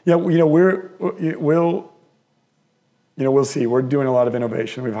know. Yeah. We'll see. We're doing a lot of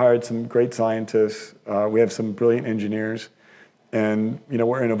innovation. We've hired some great scientists. We have some brilliant engineers. And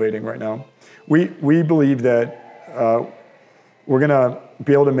we're innovating right now. We believe that we're going to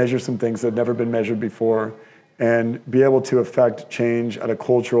be able to measure some things that have never been measured before, and be able to affect change at a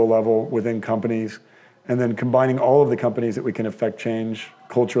cultural level within companies, and then combining all of the companies that we can affect change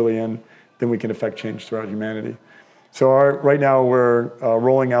culturally in, then we can affect change throughout humanity. So right now we're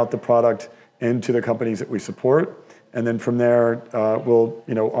rolling out the product into the companies that we support. And then from there, we'll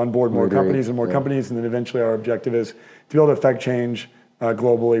onboard more companies and more companies, and then eventually our objective is to be able to affect change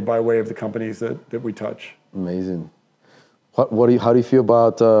globally by way of the companies that we touch. Amazing. How do you feel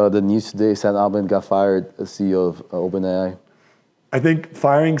about the news today? Sam Altman got fired as CEO of OpenAI. I think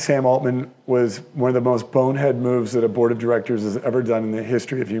firing Sam Altman was one of the most bonehead moves that a board of directors has ever done in the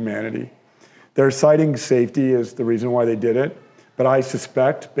history of humanity. They're citing safety as the reason why they did it, but I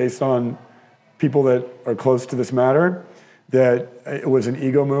suspect, based on people that are close to this matter, that it was an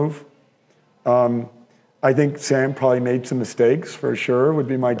ego move. I think Sam probably made some mistakes, for sure, would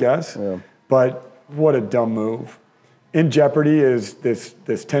be my guess. Yeah. But what a dumb move. In jeopardy is this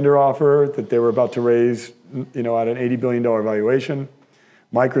tender offer that they were about to raise, at an $80 billion valuation.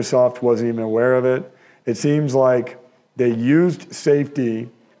 Microsoft wasn't even aware of it. It seems like they used safety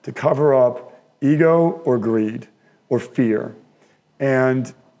to cover up ego or greed or fear.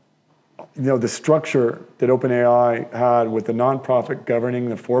 And the structure that OpenAI had with the nonprofit governing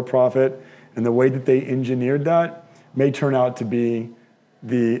the for-profit and the way that they engineered that may turn out to be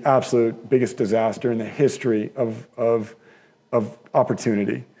the absolute biggest disaster in the history of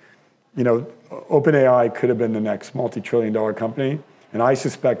opportunity. OpenAI could have been the next multi-trillion-dollar company, and I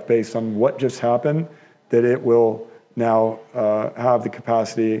suspect, based on what just happened, that it will now have the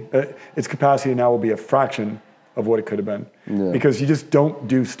capacity. Its capacity now will be a fraction of what it could have been. Yeah. Because you just don't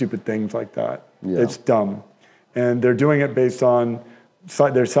do stupid things like that. Yeah. It's dumb. And they're doing it based on,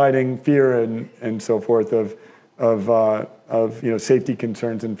 they're citing fear and so forth of safety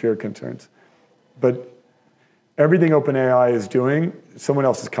concerns and fear concerns. But everything OpenAI is doing, someone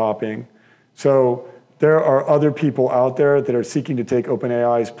else is copying. So there are other people out there that are seeking to take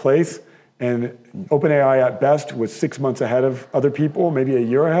OpenAI's place, and OpenAI at best was 6 months ahead of other people, maybe a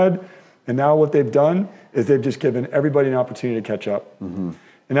year ahead. And now what they've done is they've just given everybody an opportunity to catch up. Mm-hmm.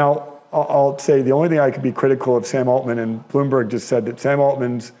 And now I'll say the only thing I could be critical of Sam Altman, and Bloomberg just said that Sam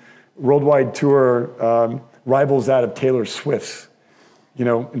Altman's worldwide tour rivals that of Taylor Swift's,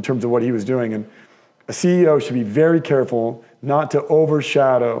 in terms of what he was doing. And a CEO should be very careful not to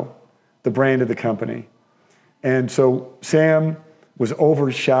overshadow the brand of the company. And so Sam was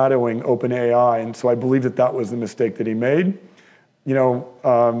overshadowing OpenAI, and so I believe that was the mistake that he made.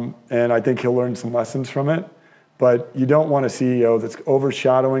 And I think he'll learn some lessons from it. But you don't want a CEO that's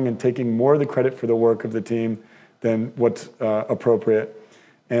overshadowing and taking more of the credit for the work of the team than what's appropriate.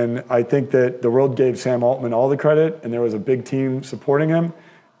 And I think that the world gave Sam Altman all the credit, and there was a big team supporting him,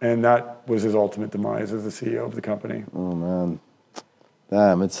 and that was his ultimate demise as the CEO of the company. Oh man,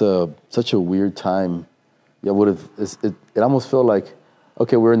 damn! It's such a weird time. Yeah, it almost felt like,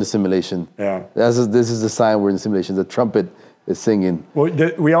 okay, we're in the simulation. Yeah. This is the sign we're in the simulation. The trumpet is singing. Well,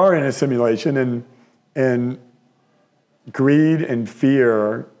 we are in a simulation, and greed and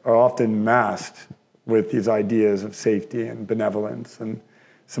fear are often masked with these ideas of safety and benevolence and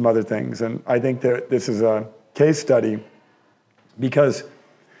some other things. And I think that this is a case study because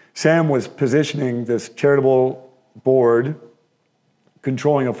Sam was positioning this charitable board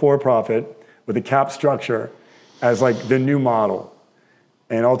controlling a for-profit with a cap structure as like the new model.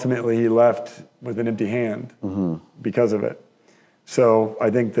 And ultimately he left with an empty hand because of it. So I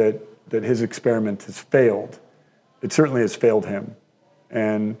think that his experiment has failed. It certainly has failed him.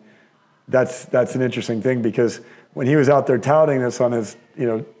 And that's an interesting thing because when he was out there touting this on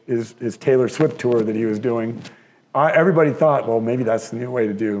his Taylor Swift tour that he was doing, everybody thought, well, maybe that's the new way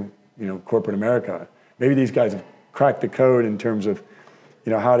to do, corporate America. Maybe these guys have cracked the code in terms of,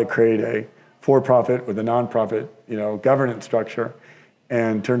 how to create a for-profit with a non-profit, governance structure.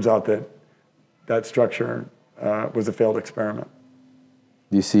 And turns out that structure was a failed experiment.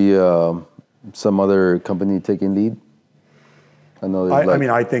 Do you see some other company taking lead? I know. I mean,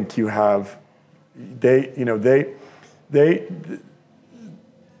 I think you have. They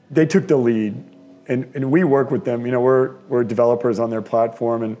took the lead, and we work with them. You know, we're developers on their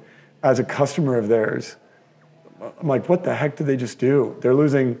platform, and as a customer of theirs, I'm like, what the heck did they just do? They're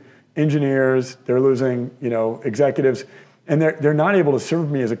losing engineers, they're losing, you know, executives, and they're not able to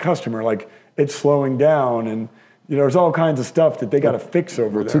serve me as a customer. Like, it's slowing down, and you know, there's all kinds of stuff that they got to fix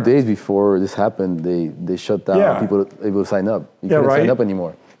over there. 2 days before this happened, they shut down people able to sign up. You couldn't sign up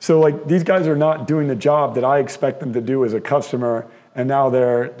anymore. So like, these guys are not doing the job that I expect them to do as a customer, and now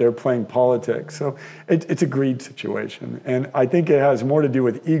they're playing politics. So it's a greed situation, and I think it has more to do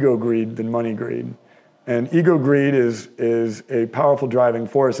with ego greed than money greed. And ego greed is a powerful driving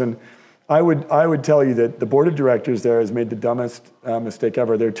force. And I would tell you that the board of directors there has made the dumbest mistake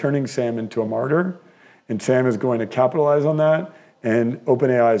ever. They're turning Sam into a martyr, and Sam is going to capitalize on that, and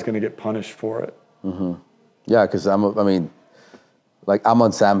OpenAI is going to get punished for it. Mm-hmm. Yeah, because I'm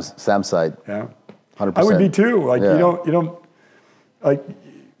on Sam's side. Yeah, 100%. I would be too. Like, you don't like.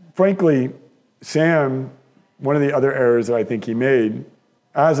 Frankly, Sam, one of the other errors that I think he made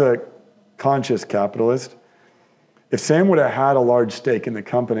as a conscious capitalist, if Sam would have had a large stake in the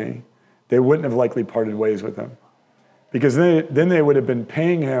company, they wouldn't have likely parted ways with him, because then they would have been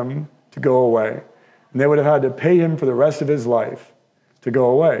paying him to go away, and they would have had to pay him for the rest of his life to go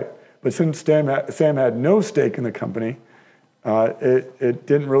away. But since Sam had no stake in the company, it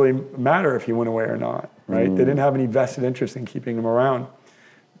didn't really matter if he went away or not, right? They didn't have any vested interest in keeping him around.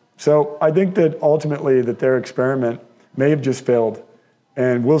 So I think that ultimately that their experiment may have just failed,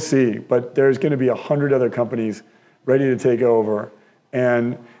 and we'll see. But there's going to be 100 other companies ready to take over,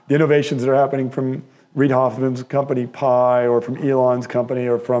 and the innovations that are happening from Reid Hoffman's company Pi, or from Elon's company,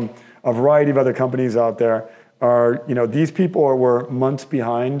 or from a variety of other companies out there are, you know, these people were months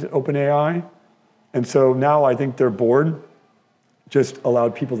behind OpenAI, and so now I think their board just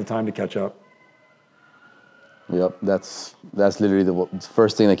allowed people the time to catch up. Yep, that's literally the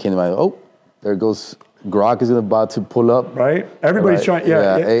first thing that came to mind. Oh, there goes Grok is about to pull up. Right? Everybody's trying.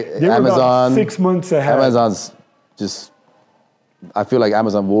 Yeah. They were Amazon, about 6 months ahead. Amazon's just. I feel like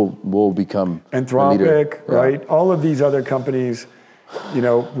Amazon will become Anthropic, right? All of these other companies, you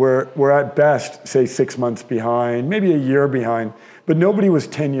know, we're at best say 6 months behind, maybe a year behind, but nobody was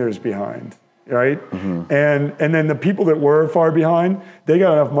 10 years behind. Right? Mm-hmm. And then the people that were far behind, they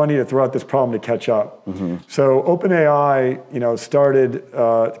got enough money to throw out this problem to catch up. Mm-hmm. So OpenAI, you know, started,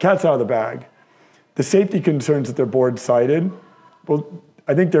 cat's out of the bag. The safety concerns that their board cited, well,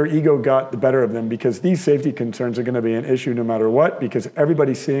 I think their ego got the better of them, because these safety concerns are going to be an issue no matter what, because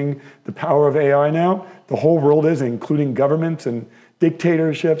everybody's seeing the power of AI now. The whole world is, including governments and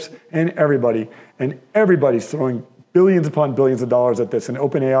dictatorships and everybody. And everybody's throwing billions upon billions of dollars at this, and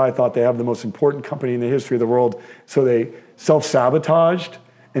OpenAI thought they have the most important company in the history of the world, so they self-sabotaged,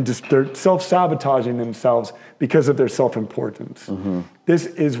 and just they're self-sabotaging themselves because of their self-importance. Mm-hmm. This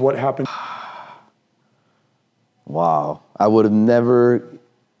is what happened. Wow, I would have never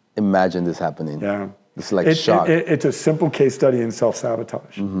imagined this happening. Yeah, it's like shock. It's a simple case study in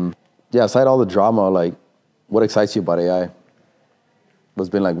self-sabotage. Mm-hmm. Yeah, aside all the drama, like, what excites you about AI? What's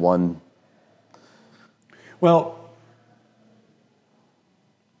been like one? Well,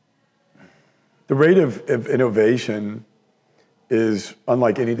 the rate of innovation is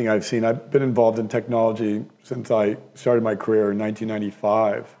unlike anything I've seen. I've been involved in technology since I started my career in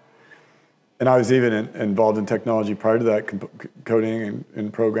 1995. And I was even involved in technology prior to that, coding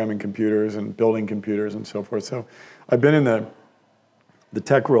and programming computers and building computers and so forth. So I've been in the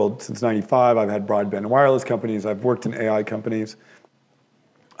tech world since 95. I've had broadband and wireless companies. I've worked in AI companies.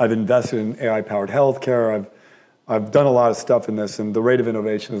 I've invested in AI-powered healthcare. I've done a lot of stuff in this, and the rate of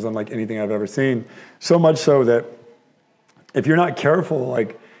innovation is unlike anything I've ever seen. So much so that if you're not careful,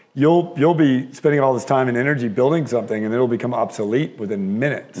 like, you'll be spending all this time and energy building something, and it'll become obsolete within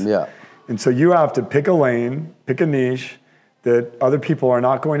minutes. Yeah. And so you have to pick a lane, pick a niche that other people are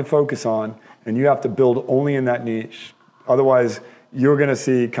not going to focus on, and you have to build only in that niche. Otherwise, you're going to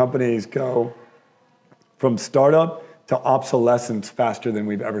see companies go from startup to obsolescence faster than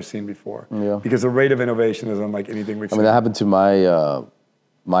we've ever seen before. Yeah. Because the rate of innovation is unlike anything we've seen. I mean, that happened to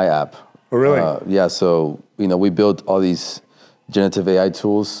my app. Oh, really? Yeah, so, you know, we built all these generative AI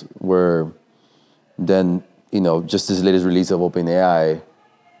tools where then, you know, just this latest release of OpenAI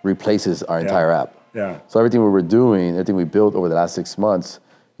replaces our entire app. Yeah. So everything we were doing, everything we built over the last 6 months,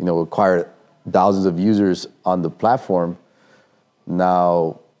 you know, acquired thousands of users on the platform.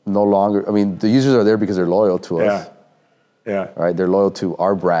 Now, no longer, I mean, the users are there because they're loyal to us. Yeah. Right? They're loyal to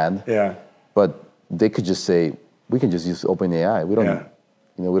our brand. Yeah. But they could just say, we can just use OpenAI. We don't,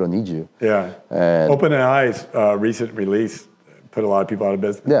 we don't need you. Yeah. And OpenAI's recent release put a lot of people out of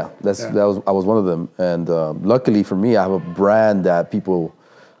business. Yeah, I was one of them. And luckily for me, I have a brand that people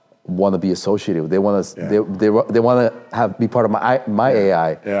want to be associated with. They want to they want to be part of my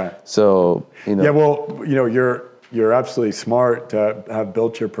AI. Yeah. So Yeah, well, you're absolutely smart to have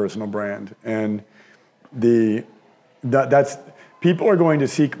built your personal brand, and that's people are going to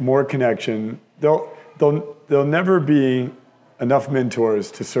seek more connection. There'll never be enough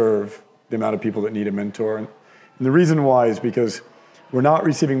mentors to serve the amount of people that need a mentor, and the reason why is because we're not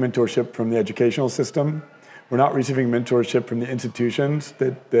receiving mentorship from the educational system. We're not receiving mentorship from the institutions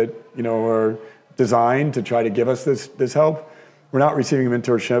that are designed to try to give us this help. We're not receiving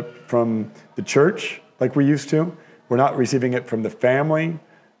mentorship from the church like we used to. We're not receiving it from the family,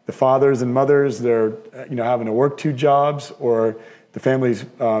 the fathers and mothers. They're having to work 2 jobs, or the family's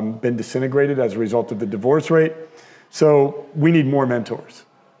been disintegrated as a result of the divorce rate. So we need more mentors,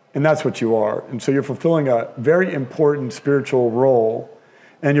 and that's what you are. And so you're fulfilling a very important spiritual role.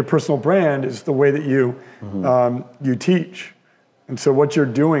 And your personal brand is the way that you you teach. And so what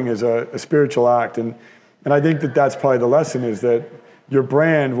you're doing is a spiritual act. And I think that that's probably the lesson, is that your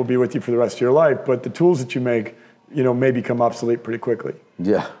brand will be with you for the rest of your life, but the tools that you make, may become obsolete pretty quickly.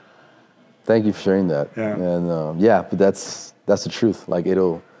 Yeah. Thank you for sharing that. Yeah. And but that's the truth. Like it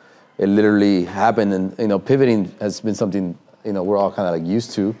literally happened, and pivoting has been something we're all kind of like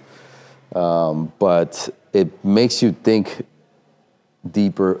used to, but it makes you think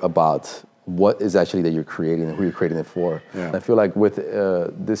deeper about what is actually that you're creating and who you're creating it for. Yeah. And I feel like with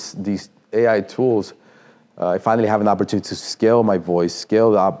these AI tools, I finally have an opportunity to scale my voice,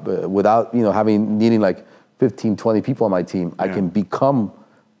 scale up without needing like 15, 20 people on my team. I can become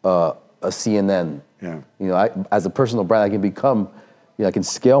a CNN. Yeah. As a personal brand, I can become, I can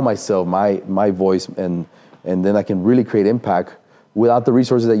scale myself, my voice, and then I can really create impact without the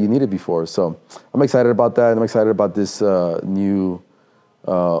resources that you needed before. So I'm excited about that, and I'm excited about this new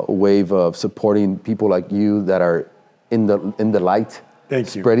wave of supporting people like you that are in the light.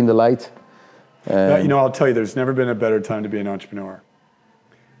 Thank you. Spreading the light. And I'll tell you, there's never been a better time to be an entrepreneur.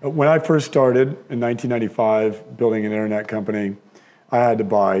 When I first started in 1995 building an internet company, I had to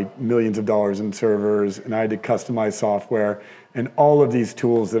buy millions of dollars in servers, and I had to customize software, and all of these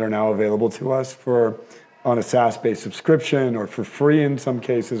tools that are now available to us on a SaaS-based subscription, or for free in some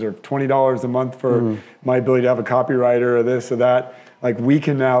cases, or $20 a month for my ability to have a copywriter, or this or that. Like, we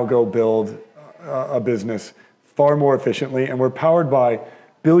can now go build a business far more efficiently, and we're powered by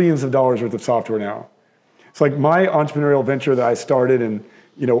billions of dollars worth of software now. It's like my entrepreneurial venture that I started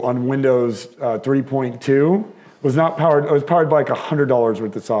on Windows 3.2 was powered by like $100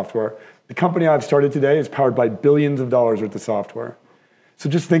 worth of software. The company I've started today is powered by billions of dollars worth of software. So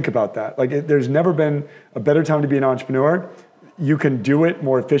just think about that. Like, there's never been a better time to be an entrepreneur. You can do it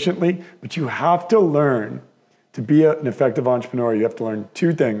more efficiently, but you have to learn to be an effective entrepreneur. You have to learn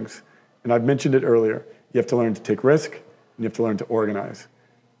 2 things, and I've mentioned it earlier. You have to learn to take risk, and you have to learn to organize.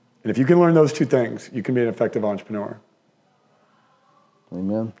 And if you can learn those 2 things, you can be an effective entrepreneur.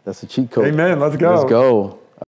 Amen. That's the cheat code. Amen. Let's go. Let's go.